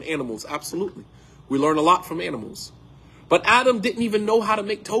based upon animals. Absolutely. We learn a lot from animals. But Adam didn't even know how to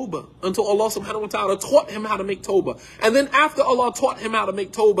make Tawbah until Allah subhanahu wa ta'ala taught him how to make Tawbah. And then after Allah taught him how to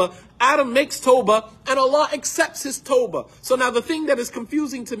make Tawbah, Adam makes Tawbah and Allah accepts his Tawbah. So now the thing that is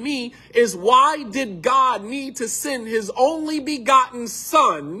confusing to me is, why did God need to send his only begotten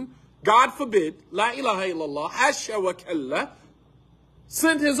son, God forbid, la ilaha illallah, hasha wa kalla,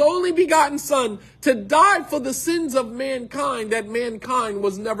 sent his only begotten son to die for the sins of mankind that mankind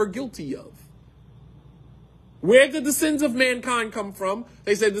was never guilty of? Where did the sins of mankind come from?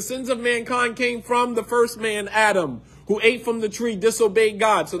 They said the sins of mankind came from the first man, Adam, who ate from the tree, disobeyed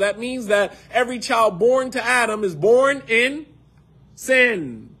God. So that means that every child born to Adam is born in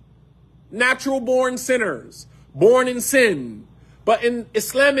sin. Natural born sinners, born in sin. But in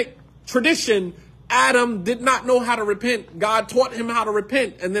Islamic tradition, Adam did not know how to repent. God taught him how to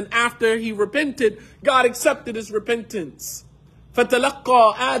repent. And then after he repented, God accepted his repentance.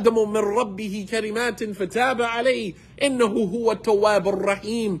 فَتَلَقَّى آدَمُ مِنْ رَبِّهِ كَلِمَاتٍ فَتَابَ عَلَيْهِ إِنَّهُ هُوَ التَّوَّابُ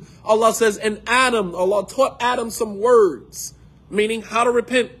الرَّحِيمُ. Allah says, and Allah taught Adam some words, meaning how to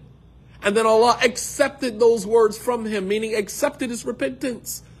repent. And then Allah accepted those words from him, meaning accepted his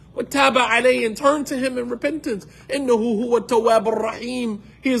repentance. وَتَابَ عَلَيْهِ, and turned to him in repentance. إِنَّهُ هُوَ التَّوَّابُ الرَّحِيمُ.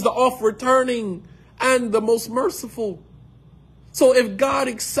 He is the oft-returning and the most merciful. So if God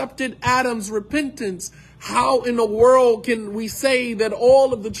accepted Adam's repentance, how in the world can we say that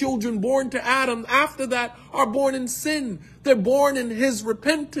all of the children born to Adam after that are born in sin? They're born in his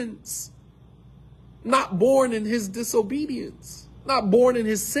repentance, not born in his disobedience, not born in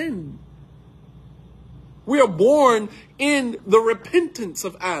his sin. We are born in the repentance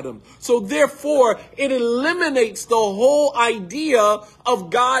of Adam. So therefore, it eliminates the whole idea of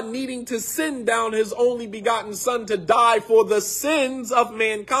God needing to send down his only begotten son to die for the sins of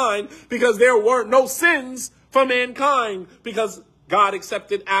mankind, because there weren't no sins for mankind, because God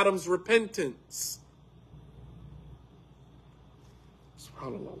accepted Adam's repentance.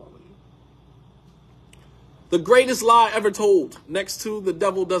 SubhanAllah. The greatest lie ever told, next to the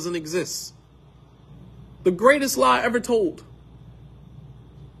devil doesn't exist. The greatest lie ever told.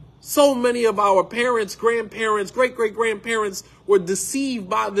 So many of our parents, grandparents, great-great-grandparents were deceived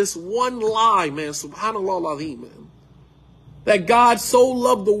by this one lie, man. SubhanAllah al-Azim, man. That God so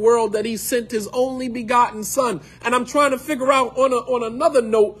loved the world that he sent his only begotten son. And I'm trying to figure out on another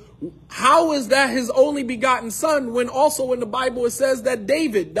note, how is that his only begotten son when also in the Bible it says that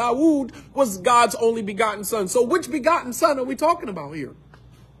Dawood, was God's only begotten son. So which begotten son are we talking about here?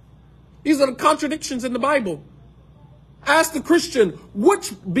 These are the contradictions in the Bible. Ask the Christian,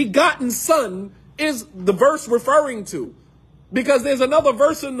 which begotten son is the verse referring to? Because there's another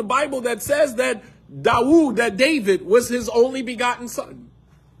verse in the Bible that says that David was his only begotten son.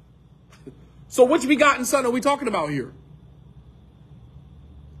 So which begotten son are we talking about here?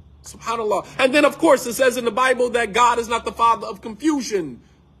 SubhanAllah. And then of course it says in the Bible that God is not the father of confusion.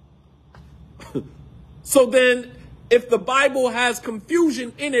 So then, if the Bible has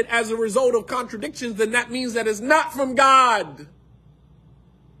confusion in it as a result of contradictions, then that means that it's not from God.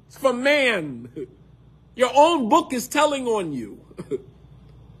 It's from man. Your own book is telling on you.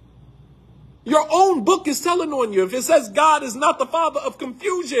 Your own book is telling on you. If it says God is not the father of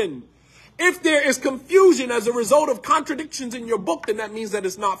confusion, if there is confusion as a result of contradictions in your book, then that means that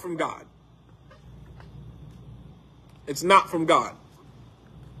it's not from God. It's not from God.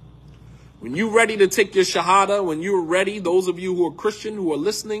 When you're ready to take your shahada, when you're ready, those of you who are Christian, who are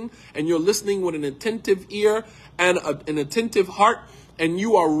listening, and you're listening with an attentive ear and an attentive heart, and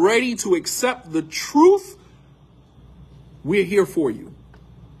you are ready to accept the truth, we're here for you.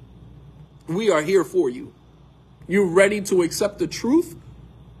 We are here for you. You're ready to accept the truth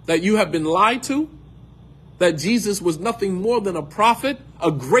that you have been lied to, that Jesus was nothing more than a prophet,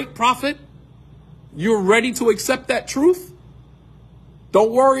 a great prophet. You're ready to accept that truth.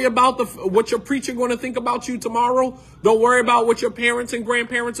 Don't worry about what your preacher going to think about you tomorrow. Don't worry about what your parents and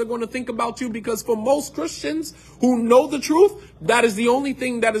grandparents are going to think about you, because for most Christians who know the truth, that is the only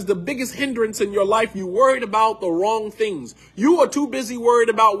thing that is the biggest hindrance in your life. You worried about the wrong things. You are too busy worried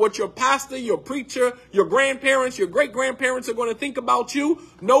about what your pastor, your preacher, your grandparents, your great-grandparents are going to think about you.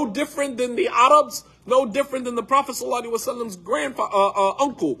 No different than the Arabs, no different than the Prophet ﷺ's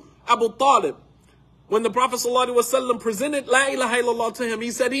uncle, Abu Talib. When the Prophet ﷺ presented La ilaha illallah to him,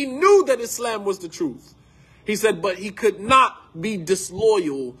 he said he knew that Islam was the truth. He said, but he could not be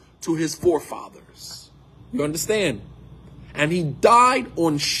disloyal to his forefathers. You understand? And he died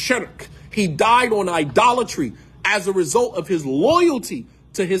on shirk. He died on idolatry as a result of his loyalty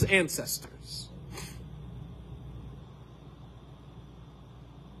to his ancestors.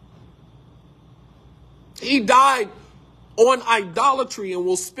 He died on idolatry and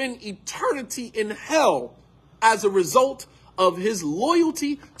will spend eternity in hell as a result of his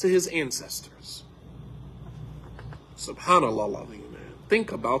loyalty to his ancestors. SubhanAllah, man.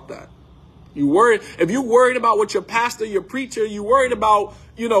 Think about that. If you're worried about what your pastor, your preacher, you're worried about,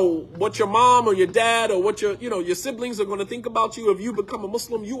 what your mom or your dad or what your siblings are going to think about you if you become a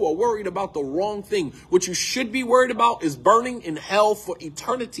Muslim, you are worried about the wrong thing. What you should be worried about is burning in hell for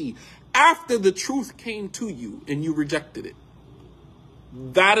eternity after the truth came to you and you rejected it.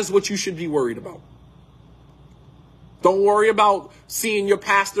 That is what you should be worried about. Don't worry about seeing your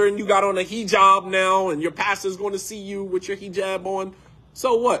pastor and you got on a hijab now and your pastor's going to see you with your hijab on.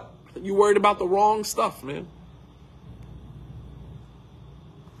 So what? You worried about the wrong stuff, man.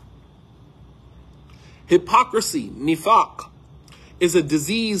 Hypocrisy, nifaq, is a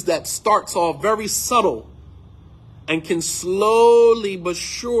disease that starts off very subtle and can slowly but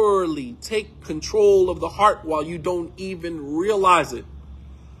surely take control of the heart while you don't even realize it.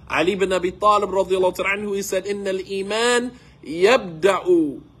 Ali ibn Abi Talib radiallahu anhu, he said, "Inna al-iman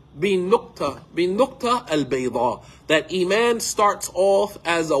yabda'u binukta al-bayda." That iman starts off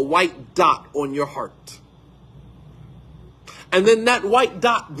as a white dot on your heart. And then that white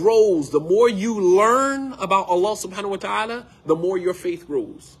dot grows. The more you learn about Allah subhanahu wa ta'ala, the more your faith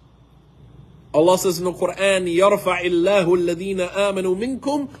grows. Allah says in the Quran, يَرْفَعِ اللَّهُ الَّذِينَ آمَنُوا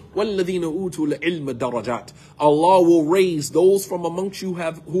مِنْكُمْ وَالَّذِينَ أُوتُوا الْعِلْمَ دَرَجَاتٍ. Allah will raise those from amongst you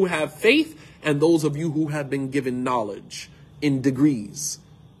who have faith and those of you who have been given knowledge in degrees.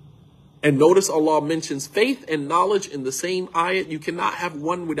 And notice Allah mentions faith and knowledge in the same ayat. You cannot have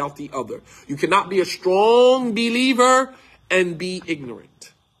one without the other. You cannot be a strong believer and be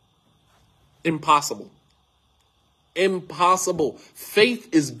ignorant. Impossible. Impossible. Faith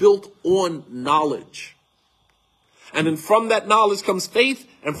is built on knowledge. And then from that knowledge comes faith,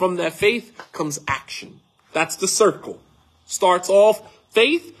 and from that faith comes action. That's the circle. Starts off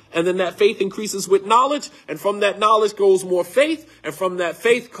faith, and then that faith increases with knowledge, and from that knowledge goes more faith, and from that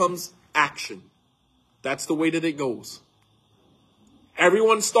faith comes action. That's the way that it goes.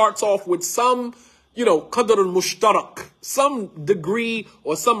 Everyone starts off with some, qadr al-mushtarak, some degree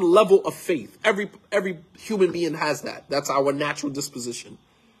or some level of faith. Every human being has that. That's our natural disposition.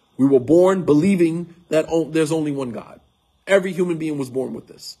 We were born believing that there's only one God. Every human being was born with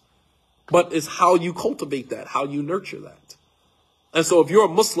this. But it's how you cultivate that, how you nurture that. And so if you're a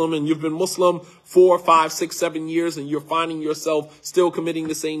Muslim and you've been Muslim 4, 5, 6, 7 years and you're finding yourself still committing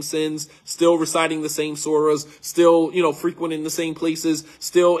the same sins, still reciting the same surahs, still, frequenting the same places,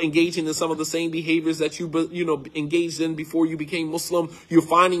 still engaging in some of the same behaviors that you engaged in before you became Muslim, you're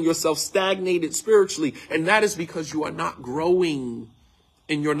finding yourself stagnated spiritually. And that is because you are not growing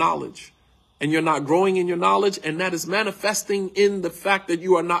in your knowledge. And you're not growing in your knowledge, and that is manifesting in the fact that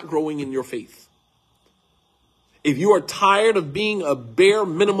you are not growing in your faith. If you are tired of being a bare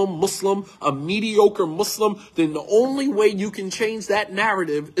minimum Muslim, a mediocre Muslim, then the only way you can change that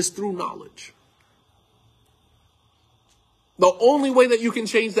narrative is through knowledge. The only way that you can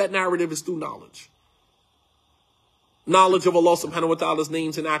change that narrative is through knowledge. Knowledge of Allah subhanahu wa ta'ala's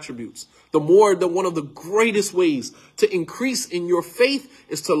names and attributes. One of the greatest ways to increase in your faith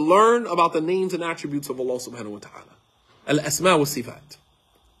is to learn about the names and attributes of Allah subhanahu wa ta'ala. Al-asma wa sifat.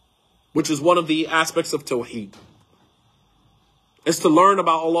 Which is one of the aspects of Tawheed. Is to learn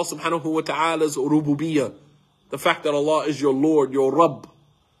about Allah subhanahu wa ta'ala's rububiyyah. The fact that Allah is your Lord, your Rabb.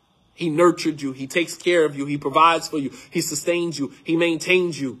 He nurtured you. He takes care of you. He provides for you. He sustains you. He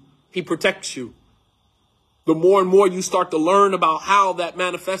maintains you. He protects you. The more and more you start to learn about how that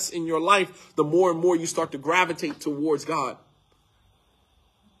manifests in your life, the more and more you start to gravitate towards God.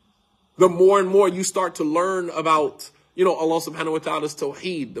 The more and more you start to learn about, Allah subhanahu wa ta'ala's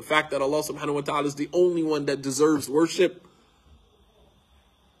tawheed. The fact that Allah subhanahu wa ta'ala is the only one that deserves worship.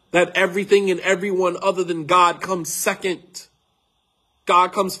 That everything and everyone other than God comes second.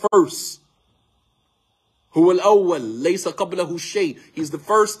 God comes first. Huwa al-awwal, laysa qablahu shay. He's the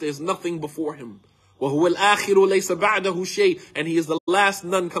first, there's nothing before him. Wa huwa al-akhiru, laysa ba'dahu shay. And he is the last,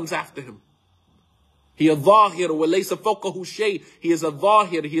 none comes after him. He is dhahir, wa laysa fawqahu shay. He is a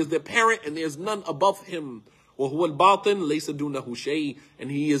dhahir, he is the apparent, and there's none above him. Wa huwa al-batin, laysa dunahu shay.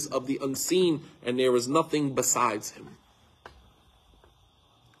 And he is of the unseen, and there is nothing besides him.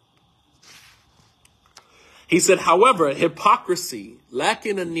 He said, however, hypocrisy,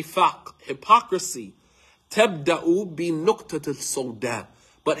 lakin al-nifaq, hypocrisy, tabda'u bi nuqtat al-sawda.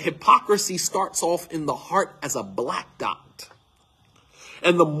 But hypocrisy starts off in the heart as a black dot.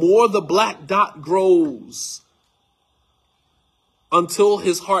 And the more the black dot grows until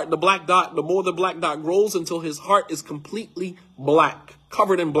his heart, the more the black dot grows until his heart is completely black,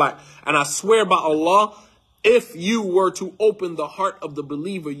 covered in black. And I swear by Allah, if you were to open the heart of the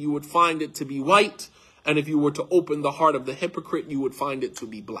believer, you would find it to be white. And if you were to open the heart of the hypocrite, you would find it to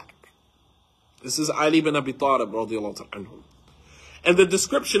be black. This is Ali ibn Abi Talib radiallahu anhu. And the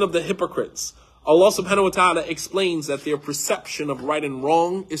description of the hypocrites, Allah subhanahu wa ta'ala explains that their perception of right and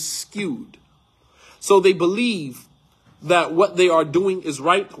wrong is skewed. So they believe that what they are doing is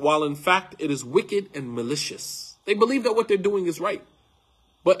right, while in fact it is wicked and malicious. They believe that what they're doing is right,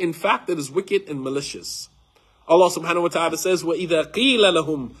 but in fact it is wicked and malicious. Allah subhanahu wa ta'ala says, وَإِذَا قِيلَ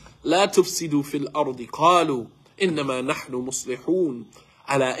لَهُمْ لَا تُفْسِدُوا فِي الْأَرْضِ قَالُوا إنما نحن مصلحون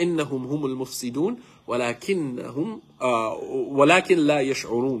ألا إنهم هم المفسدون ولكن لا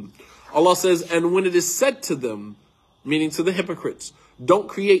يشعرون. Allah says, and when it is said to them, meaning to the hypocrites, don't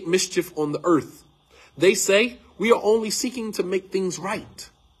create mischief on the earth, they say, we are only seeking to make things right.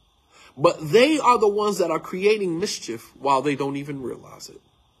 But they are the ones that are creating mischief while they don't even realize it.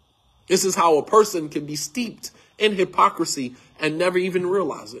 This is how a person can be steeped in hypocrisy and never even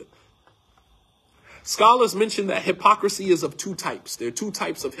realize it. Scholars mention that hypocrisy is of two types. There are two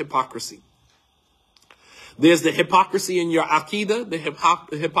types of hypocrisy. There's the hypocrisy in your aqidah,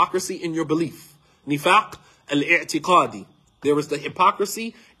 the hypocrisy in your belief. Nifaq al-i'tiqadi. There is the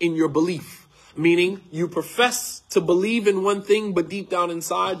hypocrisy in your belief, meaning you profess to believe in one thing, but deep down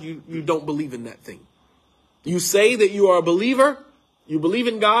inside, you don't believe in that thing. You say that you are a believer, you believe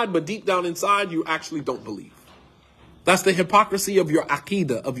in God, but deep down inside, you actually don't believe. That's the hypocrisy of your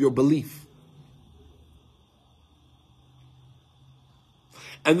aqidah, of your belief.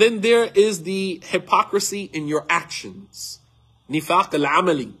 And then there is the hypocrisy in your actions. Nifaq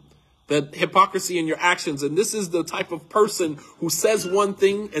al-amali. The hypocrisy in your actions. And this is the type of person who says one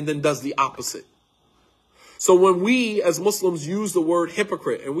thing and then does the opposite. So when we as Muslims use the word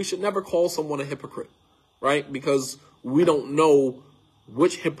hypocrite, and we should never call someone a hypocrite, right? Because we don't know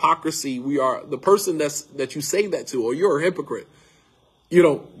which hypocrisy we are. The person that you say that to, or you're a hypocrite,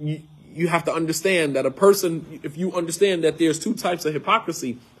 you have to understand that a person, if you understand that there's two types of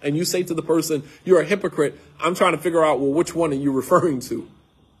hypocrisy, and you say to the person, you're a hypocrite, I'm trying to figure out, well, which one are you referring to?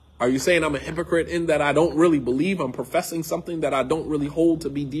 Are you saying I'm a hypocrite in that I don't really believe, I'm professing something that I don't really hold to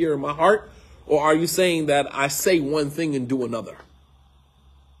be dear in my heart? Or are you saying that I say one thing and do another?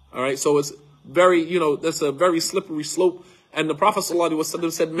 All right, so it's very, that's a very slippery slope. And the Prophet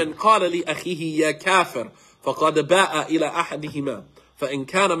ﷺ said, "Man qala li akhihi ya kafir, faqad ba'a ila ahadihima." فإن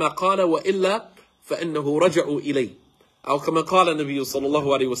كان ما قال وإلا فإنه رجع إليه. أو كما قال النبي صلى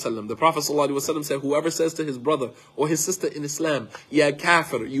الله عليه وسلم. The Prophet صلى الله عليه وسلم said, whoever says to his brother or his sister in Islam, Ya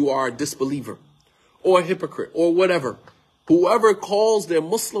kafir, you are a disbeliever, or a hypocrite, or whatever. Whoever calls their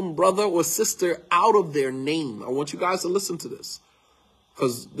Muslim brother or sister out of their name. I want you guys to listen to this.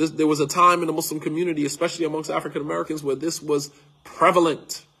 Because there was a time in the Muslim community, especially amongst African Americans, where this was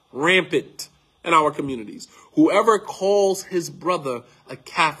prevalent, rampant in our communities. Whoever calls his brother a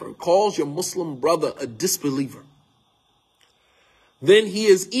kafir, calls your Muslim brother a disbeliever, then he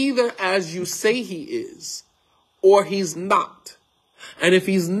is either as you say he is, or he's not. And if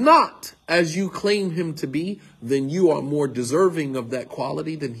he's not as you claim him to be, then you are more deserving of that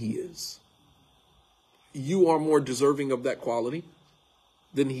quality than he is. You are more deserving of that quality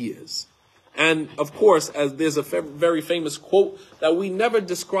than he is. And of course, as there's a very famous quote that we never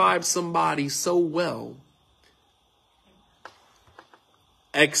describe somebody so well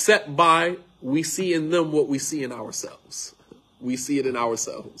except by we see in them what we see in ourselves. We see it in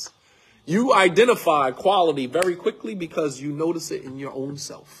ourselves. You identify quality very quickly because you notice it in your own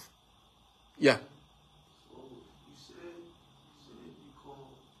self. Yeah. So you said you call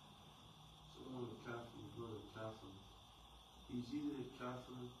someone a kafir, you go to kafir. He's either a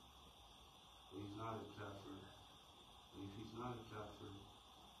kafir or he's not a kafir. And if he's not a kafir,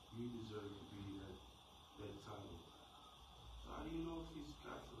 you deserve to be that title. So how do you know if he's a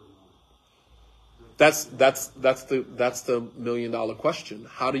kafir or not? That's the $1 million question.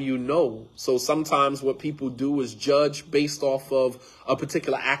 How do you know? So sometimes what people do is judge based off of a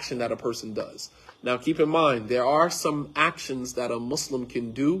particular action that a person does. Now keep in mind, there are some actions that a Muslim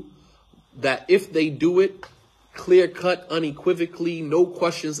can do that if they do it clear cut, unequivocally, no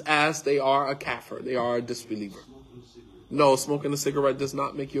questions asked, they are a kafir. They are a disbeliever. No, smoking a cigarette does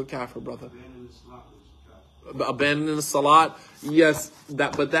not make you a kafir, brother. Abandoning the salat, yes,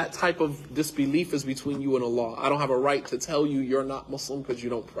 but that type of disbelief is between you and Allah. I don't have a right to tell you you're not Muslim because you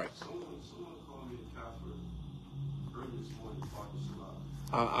don't pray. Someone called me a kafir early this morning talking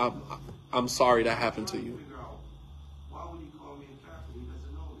salat. I'm sorry that happened to you. Figure out, why would he call me a kafir? He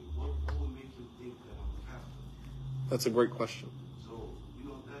doesn't know me. What would make him think that I'm a kafir? That's a great question. So,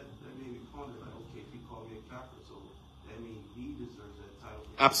 that made me ponder, like, okay, if he called me a kafir, so that means he deserves that title.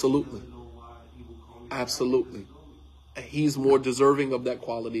 Absolutely. He doesn't know why he would call me a Absolutely. He's more deserving of that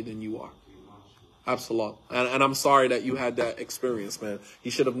quality than you are. Absolutely. And I'm sorry that you had that experience, man. He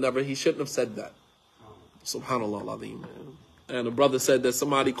shouldn't have said that. Subhanallah al-Azim, man. And a brother said that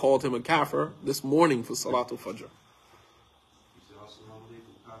somebody called him a kafir this morning for Salatul Fajr. He said, Assalamu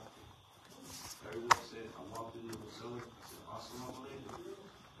alaikum, kafir. Everyone said, I walked into the cellar, I said, Assalamu alaikum.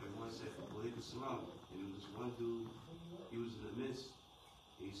 Everyone said, alaikum salam. And there was this one dude, he was in the midst,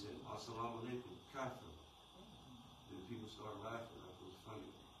 and he said, Assalamu alaikum, kafir. And people started laughing, I thought it was funny.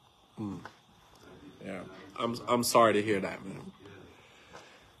 Yeah. I'm sorry to hear that, man.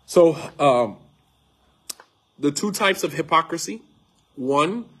 So, the two types of hypocrisy.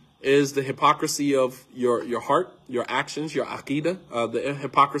 One is the hypocrisy of your heart, your actions, your aqidah, the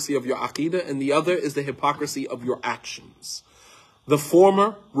hypocrisy of your aqidah, and the other is the hypocrisy of your actions. The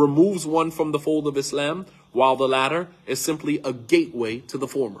former removes one from the fold of Islam, while the latter is simply a gateway to the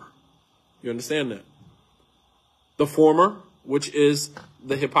former. You understand that? The former, which is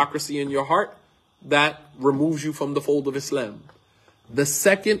the hypocrisy in your heart, that removes you from the fold of Islam. The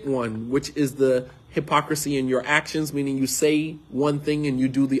second one, which is the hypocrisy in your actions, meaning you say one thing and you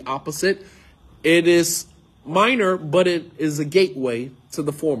do the opposite, it is minor, but it is a gateway to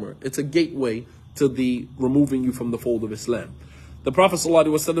the former. It's a gateway to the removing you from the fold of Islam. The Prophet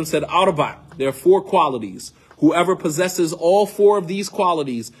ﷺ said, Arba', there are 4 qualities. Whoever possesses all 4 of these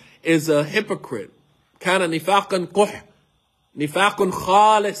qualities is a hypocrite. Kana nifaqan quh, nifaqun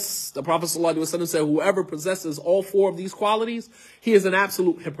khalis. The Prophet ﷺ said, whoever possesses all 4 of these qualities, he is an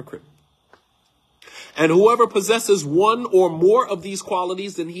absolute hypocrite. And whoever possesses one or more of these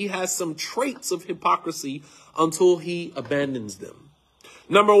qualities, then he has some traits of hypocrisy until he abandons them.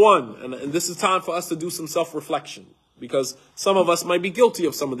 Number 1, and this is time for us to do some self-reflection, because some of us might be guilty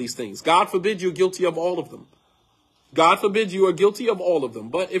of some of these things. God forbid you're guilty of all of them. God forbid you are guilty of all of them.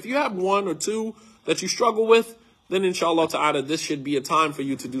 But if you have 1 or 2 that you struggle with, then inshallah ta'ala, this should be a time for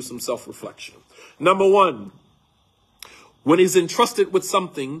you to do some self-reflection. Number 1, when he's entrusted with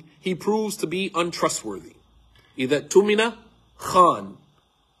something, he proves to be untrustworthy. Either tumina khan.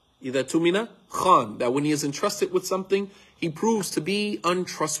 Either tumina khan. That when he is entrusted with something, he proves to be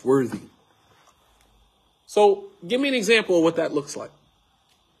untrustworthy. So, give me an example of what that looks like.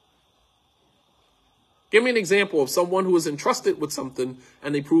 Give me an example of someone who is entrusted with something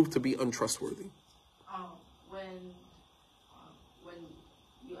and they prove to be untrustworthy. When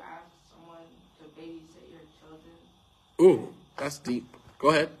you ask someone to babysit your children. Ooh, that's deep. Go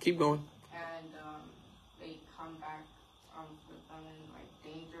ahead, keep going. And they come back with them in like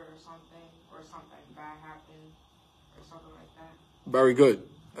danger or something bad happens or something like that. Very good.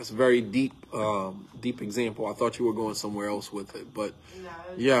 That's a very deep, deep example. I thought you were going somewhere else with it, but No,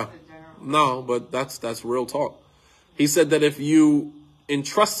 yeah, just a general. no, but that's real talk. He said that if you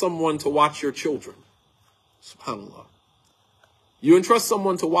entrust someone to watch your children, subhanAllah, you entrust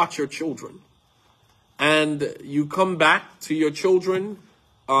someone to watch your children, and you come back to your children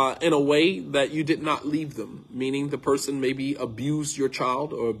in a way that you did not leave them, meaning the person maybe abused your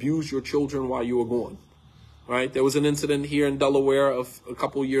child or abused your children while you were gone. Right? There was an incident here in Delaware of a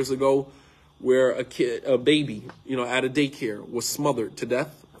couple years ago where a baby, at a daycare was smothered to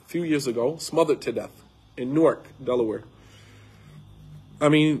death a few years ago, smothered to death in Newark, Delaware. I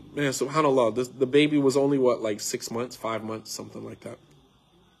mean, man, subhanAllah, the baby was only like 6 months, 5 months, something like that.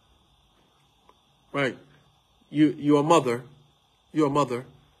 Right? You're a mother,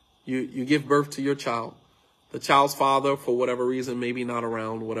 you give birth to your child. The child's father, for whatever reason, maybe not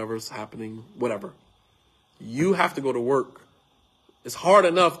around, whatever's happening, whatever. You have to go to work. It's hard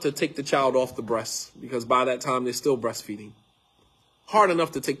enough to take the child off the breast because by that time they're still breastfeeding. Hard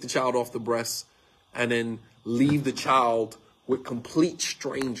enough to take the child off the breast and then leave the child with complete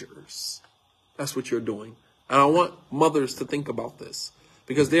strangers. That's what you're doing. And I want mothers to think about this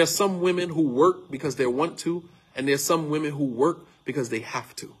because there are some women who work because they want to, and there's some women who work because they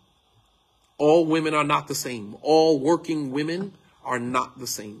have to. All women are not the same. All working women are not the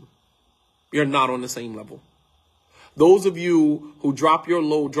same. You're not on the same level. Those of you who drop your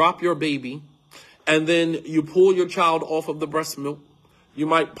load, drop your baby, and then you pull your child off of the breast milk. You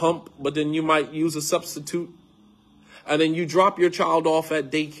might pump, but then you might use a substitute. And then you drop your child off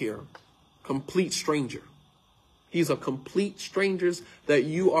at daycare. Complete stranger. These are complete strangers that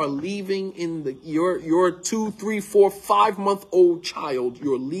you are leaving in your 2, 3, 4, 5-month-old child.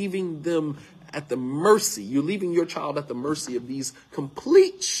 You're leaving them at the mercy. You're leaving your child at the mercy of these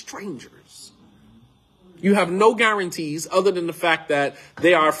complete strangers. You have no guarantees other than the fact that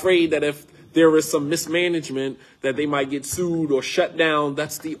they are afraid that if there is some mismanagement that they might get sued or shut down.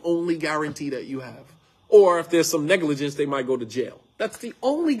 That's the only guarantee that you have. Or if there's some negligence, they might go to jail. That's the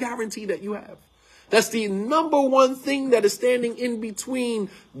only guarantee that you have. That's the number one thing that is standing in between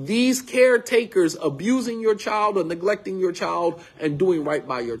these caretakers abusing your child or neglecting your child and doing right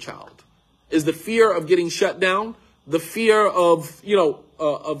by your child. Is the fear of getting shut down, the fear of,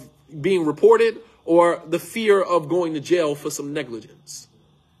 of being reported, or the fear of going to jail for some negligence.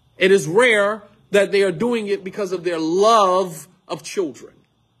 It is rare that they are doing it because of their love of children.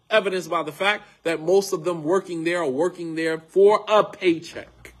 Evidenced by the fact that most of them working there are working there for a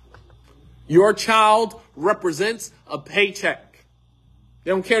paycheck. Your child represents a paycheck.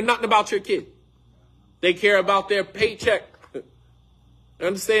 They don't care nothing about your kid. They care about their paycheck.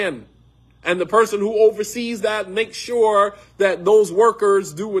 Understand? And the person who oversees that makes sure that those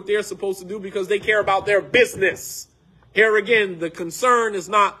workers do what they're supposed to do because they care about their business. Here again, the concern is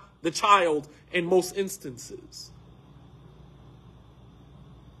not the child in most instances.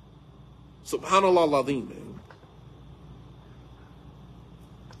 Subhanallah al-Azim, man.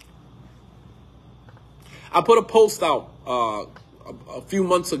 I put a post out a few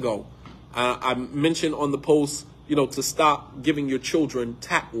months ago. I mentioned on the post, to stop giving your children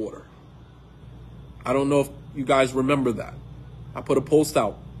tap water. I don't know if you guys remember that. I put a post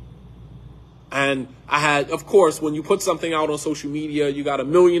out. And I had, of course, when you put something out on social media, you got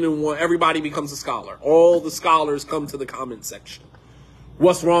 1,000,001. Everybody becomes a scholar. All the scholars come to the comment section.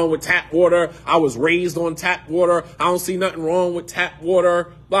 What's wrong with tap water? I was raised on tap water. I don't see nothing wrong with tap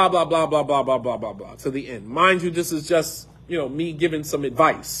water. Blah, blah, blah, blah, blah, blah, blah, blah, blah, to the end. Mind you, this is just, me giving some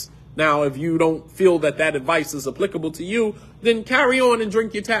advice. Now, if you don't feel that advice is applicable to you, then carry on and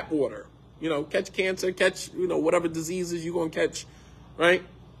drink your tap water. Catch cancer, catch, whatever diseases you're going to catch, right?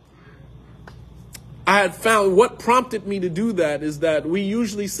 I had found what prompted me to do that is that we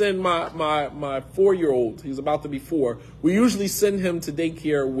usually send my 4-year-old, he's about to be 4, we usually send him to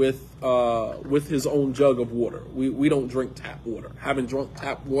daycare with his own jug of water. We don't drink tap water. Haven't drunk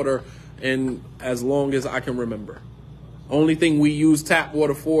tap water in as long as I can remember. Only thing we use tap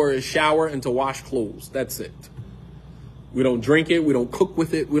water for is shower and to wash clothes. That's it. We don't drink it. We don't cook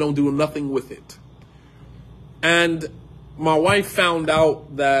with it. We don't do nothing with it. And my wife found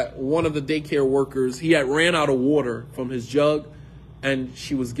out that one of the daycare workers, he had ran out of water from his jug, and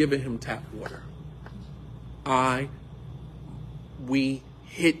she was giving him tap water. We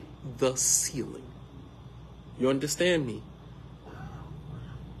hit the ceiling. You understand me?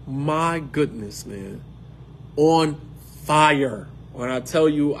 My goodness, man. On fire. When I tell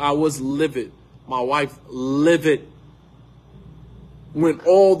you I was livid, my wife livid. Went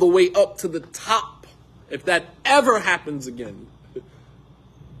all the way up to the top. If that ever happens again,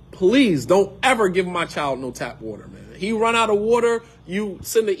 please don't ever give my child no tap water, man. He run out of water, you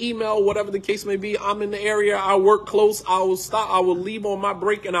send an email, whatever the case may be. I'm in the area, I work close, I will stop, I will leave on my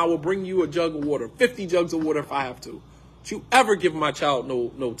break, and I will bring you a jug of water, 50 jugs of water if I have to. Don't you ever give my child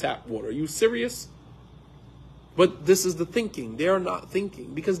no tap water. Are you serious? But this is the thinking. They're not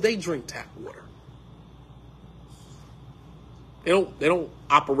thinking because they drink tap water. They don't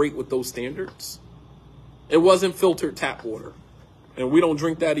operate with those standards. It wasn't filtered tap water. And we don't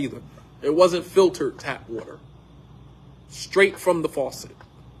drink that either. It wasn't filtered tap water. Straight from the faucet.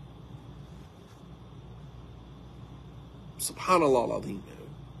 Subhanallah al-Azim, man.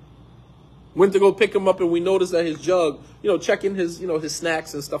 Went to go pick him up and we noticed that his jug, checking his, his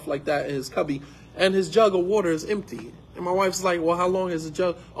snacks and stuff like that in his cubby, and his jug of water is empty. And my wife's like, well, how long has the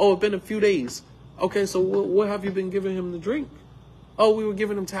jug? Oh, it's been a few days. Okay, so what have you been giving him to drink? Oh, we were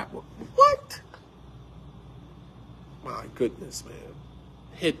giving him tap water. What? My goodness, man.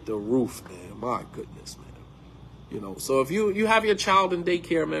 Hit the roof, man. My goodness, man. So if you have your child in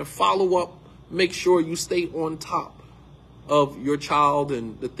daycare, man, follow up. Make sure you stay on top of your child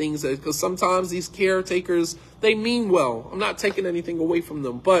and the things that, because sometimes these caretakers, they mean well. I'm not taking anything away from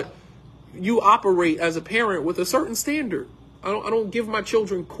them, but you operate as a parent with a certain standard. I don't give my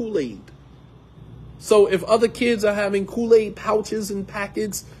children Kool-Aid. So if other kids are having Kool-Aid pouches and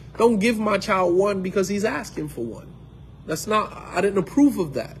packets, don't give my child one because he's asking for one. I didn't approve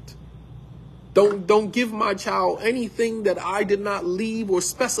of that. Don't give my child anything that I did not leave or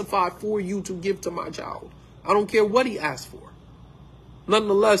specify for you to give to my child. I don't care what he asked for.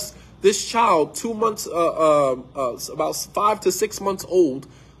 Nonetheless, this child, 2 months, about 5 to 6 months old,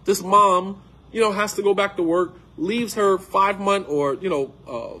 this mom, has to go back to work, leaves her 5-month or,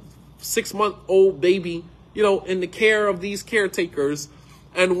 6-month-old baby, in the care of these caretakers.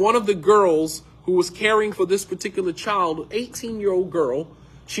 And one of the girls who was caring for this particular child, 18-year-old girl,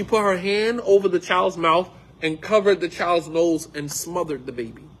 she put her hand over the child's mouth and covered the child's nose and smothered the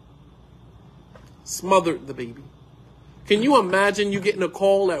baby. Smothered the baby. Can you imagine you getting a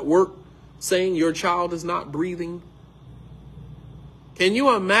call at work saying your child is not breathing? Can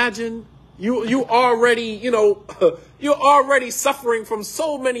you imagine? You already, you're already suffering from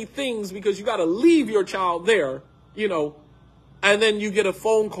so many things because you got to leave your child there, and then you get a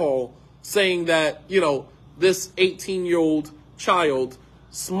phone call saying that, this 18-year-old child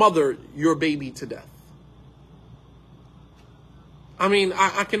smothered your baby to death. I mean,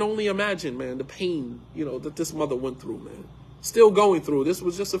 I can only imagine, man, the pain, that this mother went through, man. Still going through. This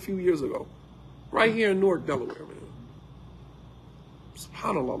was just a few years ago. Right here in Newark, Delaware, man.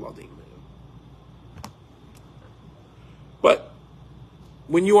 SubhanAllah, man. But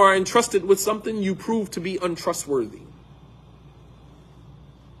when you are entrusted with something, you prove to be untrustworthy.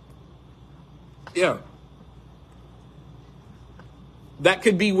 Yeah. That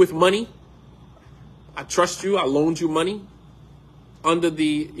could be with money. I trust you. I loaned you money under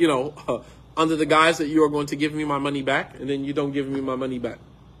the, under the guise that you are going to give me my money back, and then you don't give me my money back.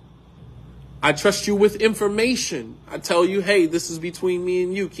 I trust you with information. I tell you, hey, this is between me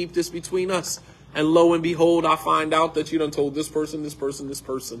and you. Keep this between us. And lo and behold, I find out that you done told this person, this person, this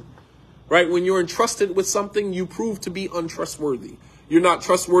person. Right? When you're entrusted with something, you prove to be untrustworthy. You're not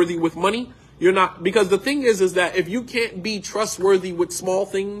trustworthy with money. You're not, because the thing is that if you can't be trustworthy with small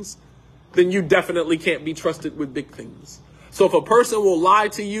things, then you definitely can't be trusted with big things. So if a person will lie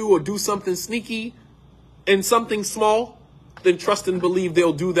to you or do something sneaky in something small, then trust and believe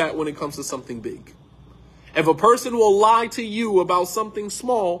they'll do that when it comes to something big. If a person will lie to you about something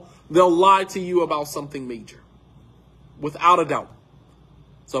small, they'll lie to you about something major. Without a doubt.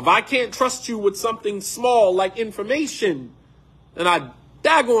 So if I can't trust you with something small like information, then I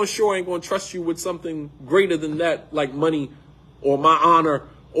daggone sure ain't going to trust you with something greater than that, like money or my honor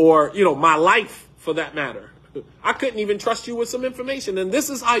or, my life for that matter. I couldn't even trust you with some information. And this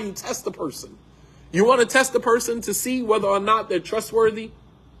is how you test the person. You want to test the person to see whether or not they're trustworthy?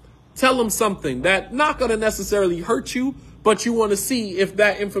 Tell them something that's not going to necessarily hurt you, but you want to see if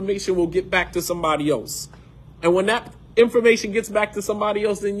that information will get back to somebody else. And when that information gets back to somebody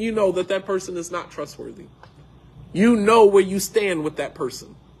else, then you know that that person is not trustworthy. You know where you stand with that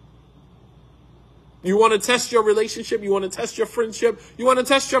person. You want to test your relationship. You want to test your friendship. You want to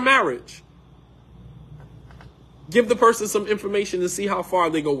test your marriage. Give the person some information to see how far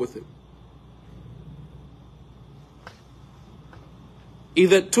they go with it.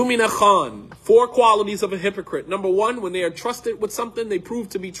 Either tumina khan, 4 qualities of a hypocrite. Number 1, when they are trusted with something, they prove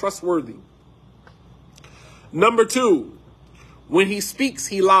to be trustworthy. Number 2, when he speaks,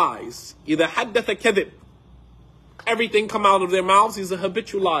 he lies. Either haddatha kadhib, everything come out of their mouths, he's a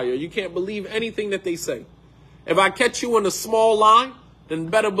habitual liar. You can't believe anything that they say. If I catch you in a small lie, then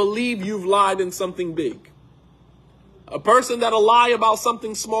better believe you've lied in something big. A person that'll lie about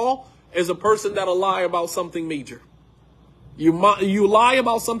something small is a person that'll lie about something major. You lie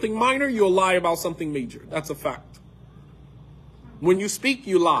about something minor, you'll lie about something major. That's a fact. When you speak,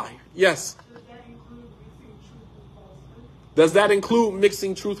 you lie. Yes. Does that include mixing truth with falsehood? Does that include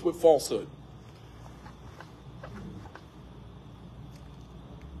mixing truth with falsehood?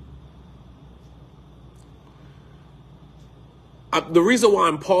 The reason why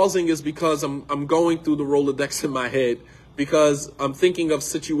I'm pausing is because I'm going through the Rolodex in my head, because I'm thinking of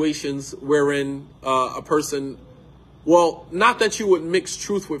situations wherein a person, well, not that you would mix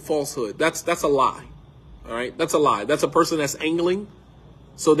truth with falsehood. That's a lie. All right. That's a lie. That's a person that's angling.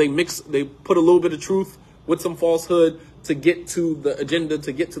 So they put a little bit of truth with some falsehood to get to the agenda,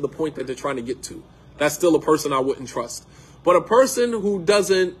 to get to the point that they're trying to get to. That's still a person I wouldn't trust. But a person who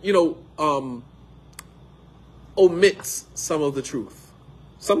doesn't, omits some of the truth.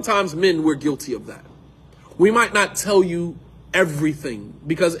 Sometimes men, we're guilty of that. We might not tell you everything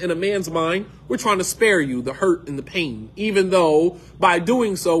because in a man's mind, we're trying to spare you the hurt and the pain, even though by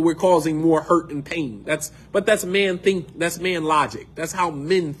doing so, we're causing more hurt and pain. That's man logic. That's how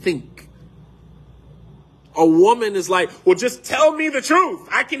men think. A woman is like, well, just tell me the truth.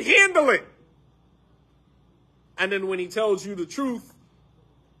 I can handle it. And then when he tells you the truth,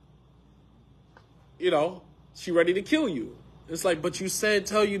 she ready to kill you. It's like, but you said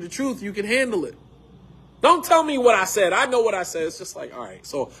tell you the truth. You can handle it. Don't tell me what I said. I know what I said. It's just like, all right,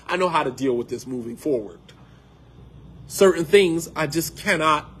 so I know how to deal with this moving forward. Certain things I just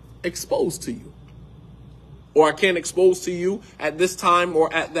cannot expose to you. Or I can't expose to you at this time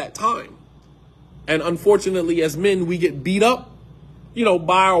or at that time. And unfortunately, as men, we get beat up,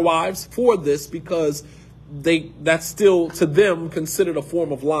 by our wives for this because that's still to them considered a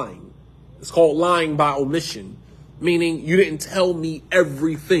form of lying. It's called lying by omission, meaning you didn't tell me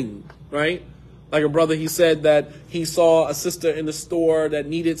everything, right? Like a brother, he said that he saw a sister in the store that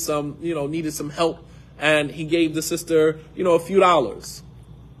needed some help, and he gave the sister, a few dollars.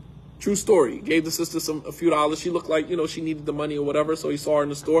 True story. He gave the sister a few dollars. She looked like, she needed the money or whatever, so he saw her in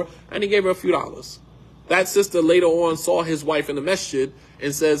the store, and he gave her a few dollars. That sister later on saw his wife in the masjid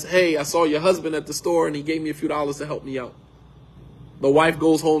and says, hey, I saw your husband at the store, and he gave me a few dollars to help me out. The wife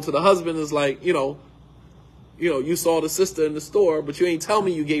goes home to the husband and is like, you saw the sister in the store, but you ain't tell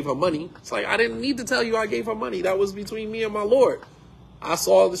me you gave her money. It's like, I didn't need to tell you I gave her money. That was between me and my Lord. I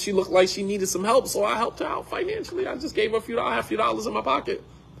saw that she looked like she needed some help, so I helped her out financially. I just gave her a few dollars in my pocket.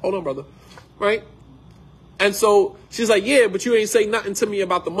 Hold on, brother. Right? And so she's like, yeah, but you ain't say nothing to me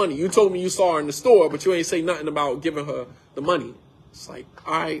about the money. You told me you saw her in the store, but you ain't say nothing about giving her the money. It's like,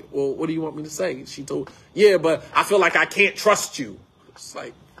 all right, well, what do you want me to say? She told, yeah, but I feel like I can't trust you. It's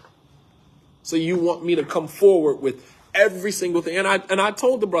like, so you want me to come forward with every single thing. And I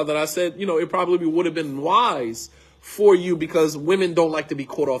told the brother, I said, you know, it probably would have been wise for you because women don't like to be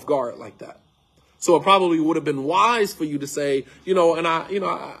caught off guard like that. So it probably would have been wise for you to say, you know,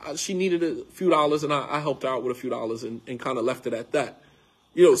 and she needed a few dollars and I helped her out with a few dollars and kind of left it at that.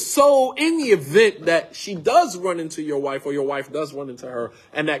 You know, so in the event that she does run into your wife or your wife does run into her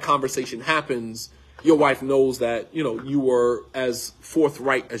and that conversation happens, your wife knows that, you know, you were as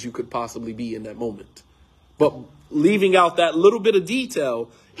forthright as you could possibly be in that moment. But leaving out that little bit of detail,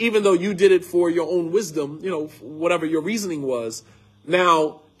 even though you did it for your own wisdom, you know, whatever your reasoning was,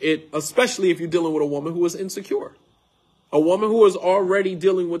 now especially if you're dealing with a woman who is insecure, a woman who is already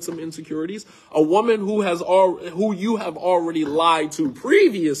dealing with some insecurities, a woman who you have already lied to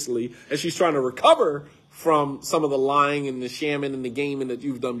previously, and she's trying to recover from some of the lying and the shamming and the gaming that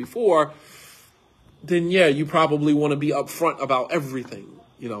you've done before, then yeah, you probably want to be upfront about everything,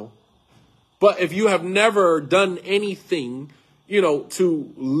 you know. But if you have never done anything,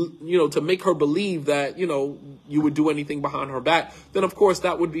 to make her believe that, you know, you would do anything behind her back, then of course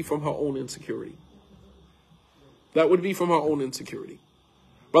that would be from her own insecurity. That would be from her own insecurity.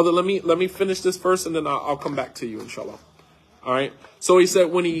 Brother, let me finish this first and then I'll come back to you, inshallah. All right. So he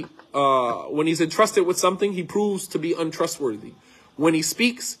said when he's entrusted with something, he proves to be untrustworthy. When he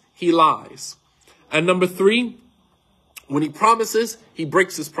speaks, he lies. And number 3, when he promises, he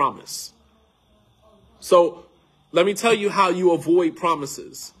breaks his promise. So let me tell you how you avoid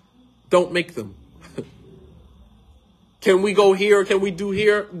promises. Don't make them. Can we go here? Can we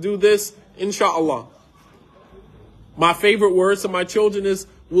do this? Inshallah. My favorite words to my children is,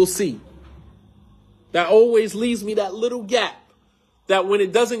 we'll see. That always leaves me that little gap that when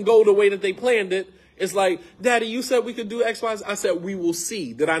it doesn't go the way that they planned it, it's like, Daddy, you said we could do X, Y, Z. I said, we will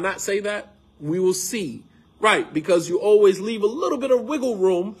see. Did I not say that? We will see. Right. Because you always leave a little bit of wiggle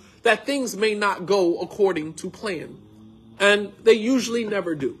room that things may not go according to plan. And they usually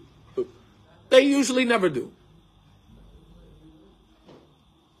never do. They usually never do.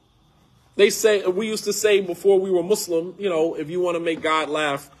 We used to say before we were Muslim, you know, if you want to make God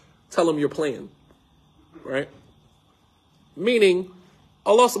laugh, tell him your plan. Right? Meaning,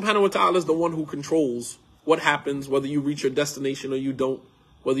 Allah subhanahu wa ta'ala is the one who controls what happens, whether you reach your destination or you don't,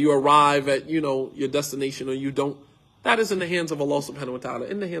 whether you arrive at, you know, your destination or you don't. That is in the hands of Allah subhanahu wa ta'ala,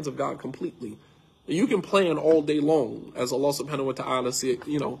 in the hands of God completely. You can plan all day long, as Allah subhanahu wa ta'ala said,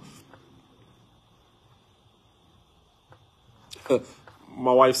 you know.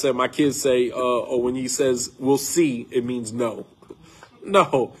 My wife said, my kids say, when he says, we'll see, it means no.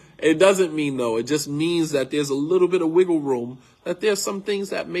 No, it doesn't mean no. It just means that there's a little bit of wiggle room, that there's some things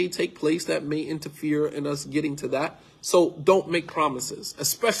that may take place that may interfere in us getting to that. So don't make promises,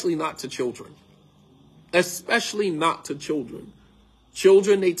 especially not to children. Especially not to children.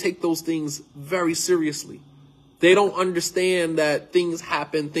 Children, they take those things very seriously. They don't understand that things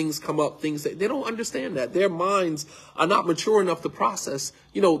happen, things come up, they don't understand that. Their minds are not mature enough to process,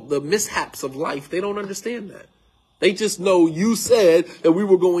 you know, the mishaps of life. They don't understand that. They just know you said that we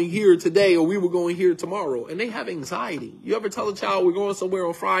were going here today or we were going here tomorrow. And they have anxiety. You ever tell a child we're going somewhere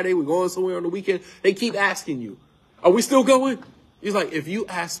on Friday, we're going somewhere on the weekend? They keep asking you, are we still going? He's like, if you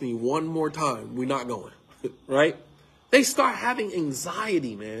ask me one more time, we're not going. Right? They start having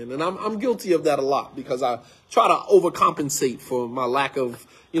anxiety, man. And I'm guilty of that a lot because I try to overcompensate for my lack of,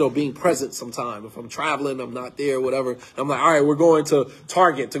 you know, being present sometime. If I'm traveling, I'm not there, whatever. I'm like, all right, we're going to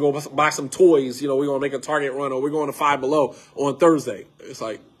Target to go buy some toys. You know, we're going to make a Target run or we're going to Five Below on Thursday. It's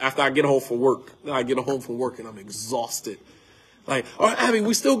like after I get home from work, I get home from work and I'm exhausted. Like, oh, Abby,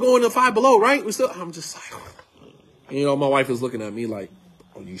 we still going to Five Below, right? I'm just like, you know, my wife is looking at me like,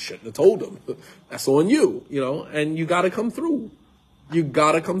 oh, you shouldn't have told them. That's on you, you know, and you got to come through. You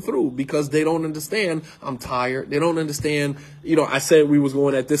got to come through because they don't understand. I'm tired. They don't understand. You know, I said we was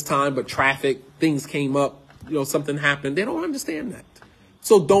going at this time, but traffic, things came up, you know, something happened. They don't understand that.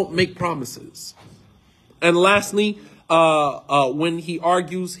 So don't make promises. And lastly, when he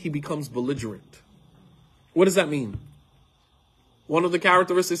argues, he becomes belligerent. What does that mean? One of the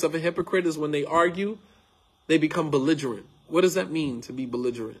characteristics of a hypocrite is when they argue, they become belligerent. What does that mean to be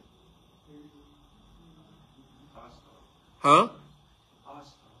belligerent? Huh?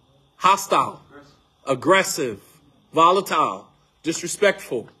 Hostile, aggressive, volatile,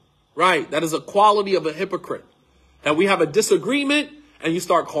 disrespectful. Right? That is a quality of a hypocrite. That we have a disagreement and you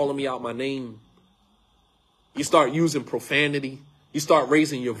start calling me out my name. You start using profanity. You start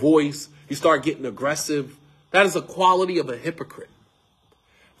raising your voice. You start getting aggressive. That is a quality of a hypocrite.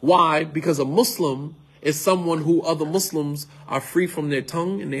 Why? Because a Muslim is someone who other Muslims are free from their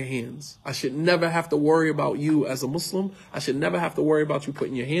tongue and their hands. I should never have to worry about you as a Muslim. I should never have to worry about you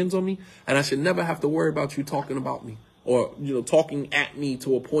putting your hands on me. And I should never have to worry about you talking about me or, talking at me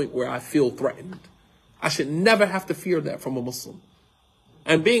to a point where I feel threatened. I should never have to fear that from a Muslim.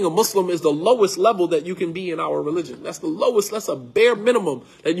 And being a Muslim is the lowest level that you can be in our religion. That's the lowest, that's a bare minimum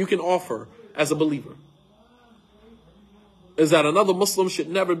that you can offer as a believer. Is that another Muslim should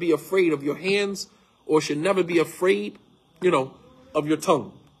never be afraid of your hands or should never be afraid, of your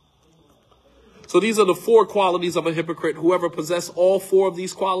tongue. So these are the 4 qualities of a hypocrite. Whoever possesses all 4 of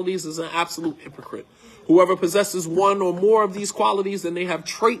these qualities is an absolute hypocrite. Whoever possesses one or more of these qualities, then they have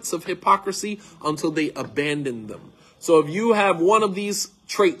traits of hypocrisy until they abandon them. So if you have one of these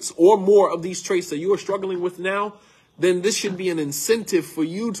traits or more of these traits that you are struggling with now, then this should be an incentive for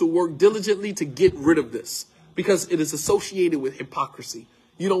you to work diligently to get rid of this, because it is associated with hypocrisy.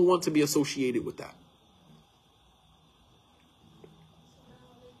 You don't want to be associated with that.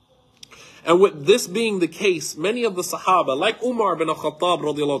 And with this being the case, many of the Sahaba, like Umar bin al-Khattab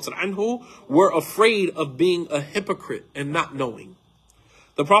radiallahu anhu, were afraid of being a hypocrite and not knowing.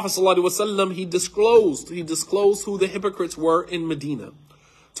 The Prophet ﷺ, he disclosed who the hypocrites were in Medina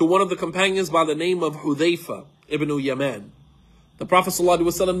to one of the companions by the name of Hudhayfa ibn Yaman. The Prophet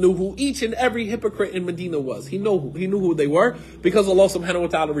ﷺ knew who each and every hypocrite in Medina was. He knew who they were because Allah subhanahu wa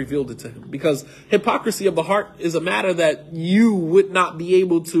ta'ala revealed it to him. Because hypocrisy of the heart is a matter that you would not be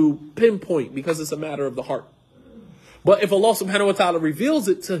able to pinpoint because it's a matter of the heart. But if Allah subhanahu wa ta'ala reveals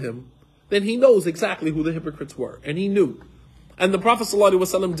it to him, then he knows exactly who the hypocrites were. And he knew. And the Prophet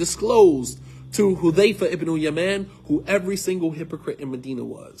ﷺ disclosed to Hudhayfa ibn Yaman who every single hypocrite in Medina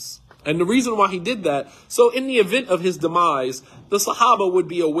was. And the reason why he did that, so in the event of his demise, the Sahaba would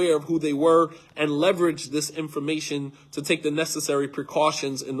be aware of who they were and leverage this information to take the necessary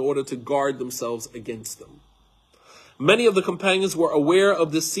precautions in order to guard themselves against them. Many of the companions were aware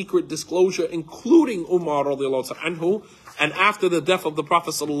of this secret disclosure, including Umar radiallahu anhu. And after the death of the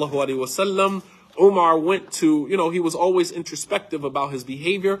Prophet sallallahu alaihi wasallam, Umar went to, he was always introspective about his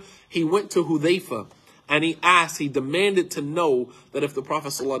behavior. He went to Hudhayfa. And he demanded to know that if the Prophet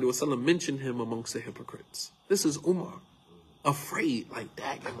ﷺ mentioned him amongst the hypocrites. This is Umar, afraid, like,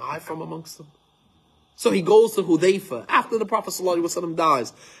 dang, am I from amongst them? So he goes to Hudhayfa after the Prophet ﷺ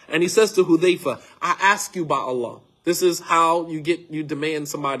dies. And he says to Hudhayfa, I ask you by Allah. This is how you demand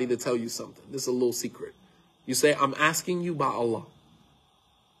somebody to tell you something. This is a little secret. You say, I'm asking you by Allah.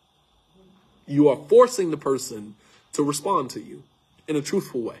 You are forcing the person to respond to you in a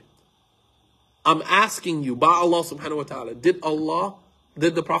truthful way. I'm asking you by Allah subhanahu wa ta'ala, did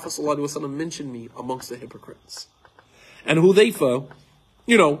the Prophet sallallahu alaihi wasallam mention me amongst the hypocrites? And Hudhayfa,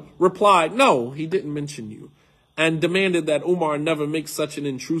 replied, no, he didn't mention you. And demanded that Umar never make such an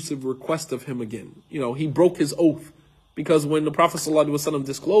intrusive request of him again. He broke his oath because when the Prophet sallallahu alaihi wasallam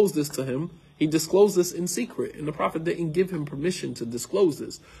disclosed this to him, he disclosed this in secret. And the Prophet didn't give him permission to disclose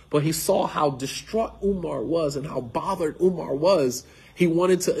this. But he saw how distraught Umar was and how bothered Umar was. He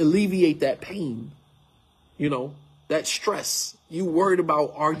wanted to alleviate that pain, that stress. You worried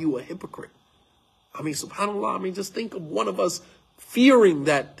about, are you a hypocrite? SubhanAllah, just think of one of us fearing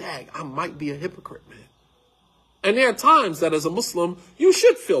that, dang, I might be a hypocrite, man. And there are times that as a Muslim, you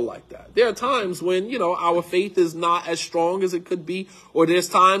should feel like that. There are times when, our faith is not as strong as it could be. Or there's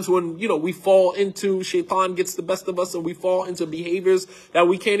times when, we fall into, shaitan gets the best of us and we fall into behaviors that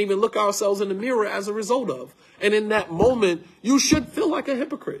we can't even look ourselves in the mirror as a result of. And in that moment, you should feel like a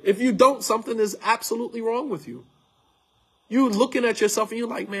hypocrite. If you don't, something is absolutely wrong with you. You're looking at yourself and you're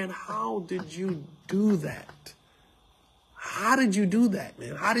like, man, how did you do that? How did you do that,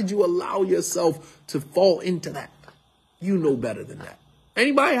 man? How did you allow yourself to fall into that? You know better than that.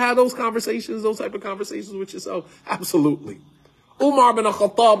 Anybody have those type of conversations with yourself? Absolutely. Umar bin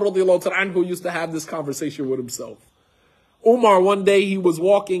al-Khattab radiallahu anhu used to have this conversation with himself. Umar, one day he was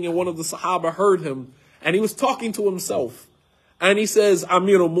walking and one of the Sahaba heard him and he was talking to himself. And he says,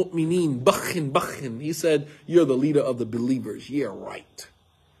 Amir al-Mu'mineen, bakhin. He said, you're the leader of the believers. Yeah, right.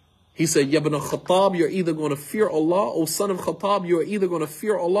 He said, Ya ibn al-Khattab, you're either going to fear Allah, O son of Khattab, you're either going to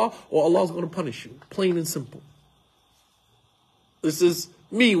fear Allah or Allah's going to punish you. Plain and simple. This is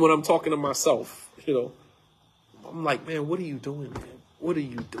me when I'm talking to myself, I'm like, man, what are you doing, man? What are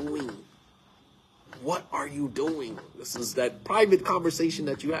you doing? What are you doing? This is that private conversation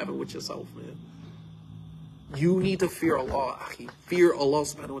that you're having with yourself, man. You need to fear Allah. Fear Allah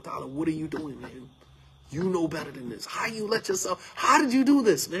subhanahu wa ta'ala. What are you doing, man? You know better than this. How did you do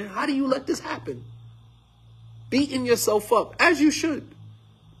this, man? How do you let this happen? Beating yourself up, as you should.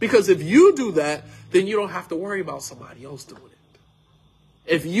 Because if you do that, then you don't have to worry about somebody else doing it.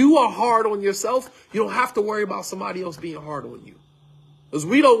 If you are hard on yourself, you don't have to worry about somebody else being hard on you. Because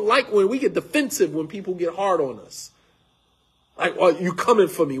we don't like when we get defensive when people get hard on us. Like, well, you coming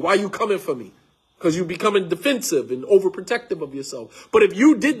for me? Why you coming for me? Because you're becoming defensive and overprotective of yourself. But if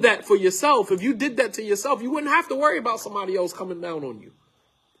you did that for yourself, if you did that to yourself, you wouldn't have to worry about somebody else coming down on you.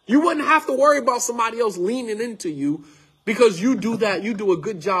 You wouldn't have to worry about somebody else leaning into you because you do that. You do a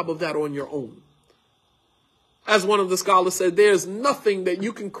good job of that on your own. As one of the scholars said, there's nothing that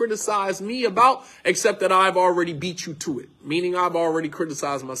you can criticize me about except that I've already beat you to it. Meaning I've already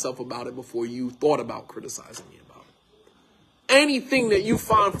criticized myself about it before you thought about criticizing me about it. Anything that you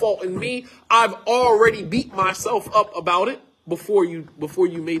find fault in me, I've already beat myself up about it before you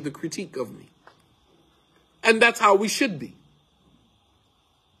made the critique of me. And that's how we should be.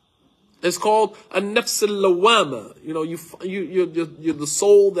 It's called a nafs al-lawama. You know, you're the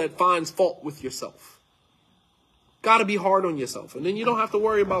soul that finds fault with yourself. Got to be hard on yourself. And then you don't have to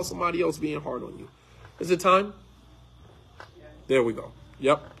worry about somebody else being hard on you. Is it time? There we go.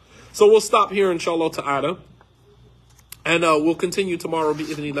 Yep. So we'll stop here, inshallah ta'ala. And we'll continue tomorrow,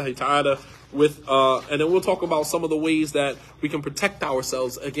 bi'idhnillahi ta'ala, with, and then we'll talk about some of the ways that we can protect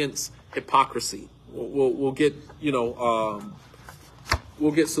ourselves against hypocrisy. We'll get, you know,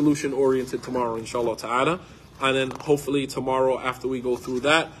 we'll get solution oriented tomorrow, inshallah ta'ala. And then hopefully tomorrow after we go through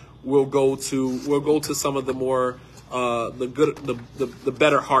that, we'll go to some of the more, the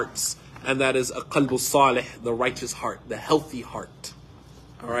better hearts. And that is a qalbu salih, the righteous heart, the healthy heart.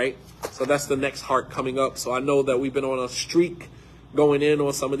 All right. So that's the next heart coming up. So I know that we've been on a streak going in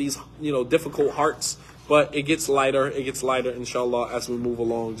on some of these, you know, difficult hearts, but it gets lighter, inshallah, as we move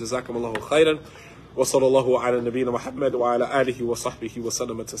along. Jazakumullahu khairan. Wa sallallahu ala nabiyyina Muhammad wa ala alihi wa sahbihi wa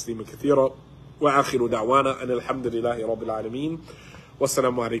sallama taslima kathira. Wa akhiru da'wana and alhamdulillahi rabbil alameen.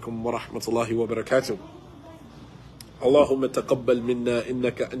 Wassalamu alaikum wa rahmatullahi wa barakatuh. اللهم تقبل منا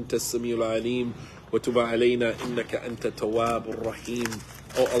إنك أنت السميع العليم وتب علينا إنك أنت التواب الرحيم.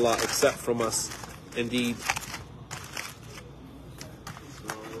 Oh Allah, accept from us. Indeed,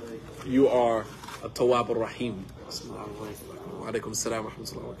 you are a Tawwab ar-Rahim. Wa alaikum assalam wa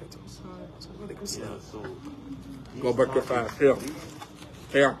rahmatullahi wa barakatuh. Wa alaikum assalam. Go back to fast. Here.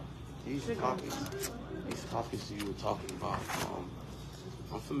 Here. These topics you were talking about,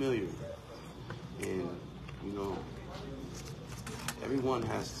 I'm familiar. And, you know, everyone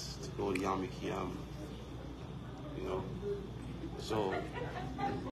has to go to Yom Kippur, you know. So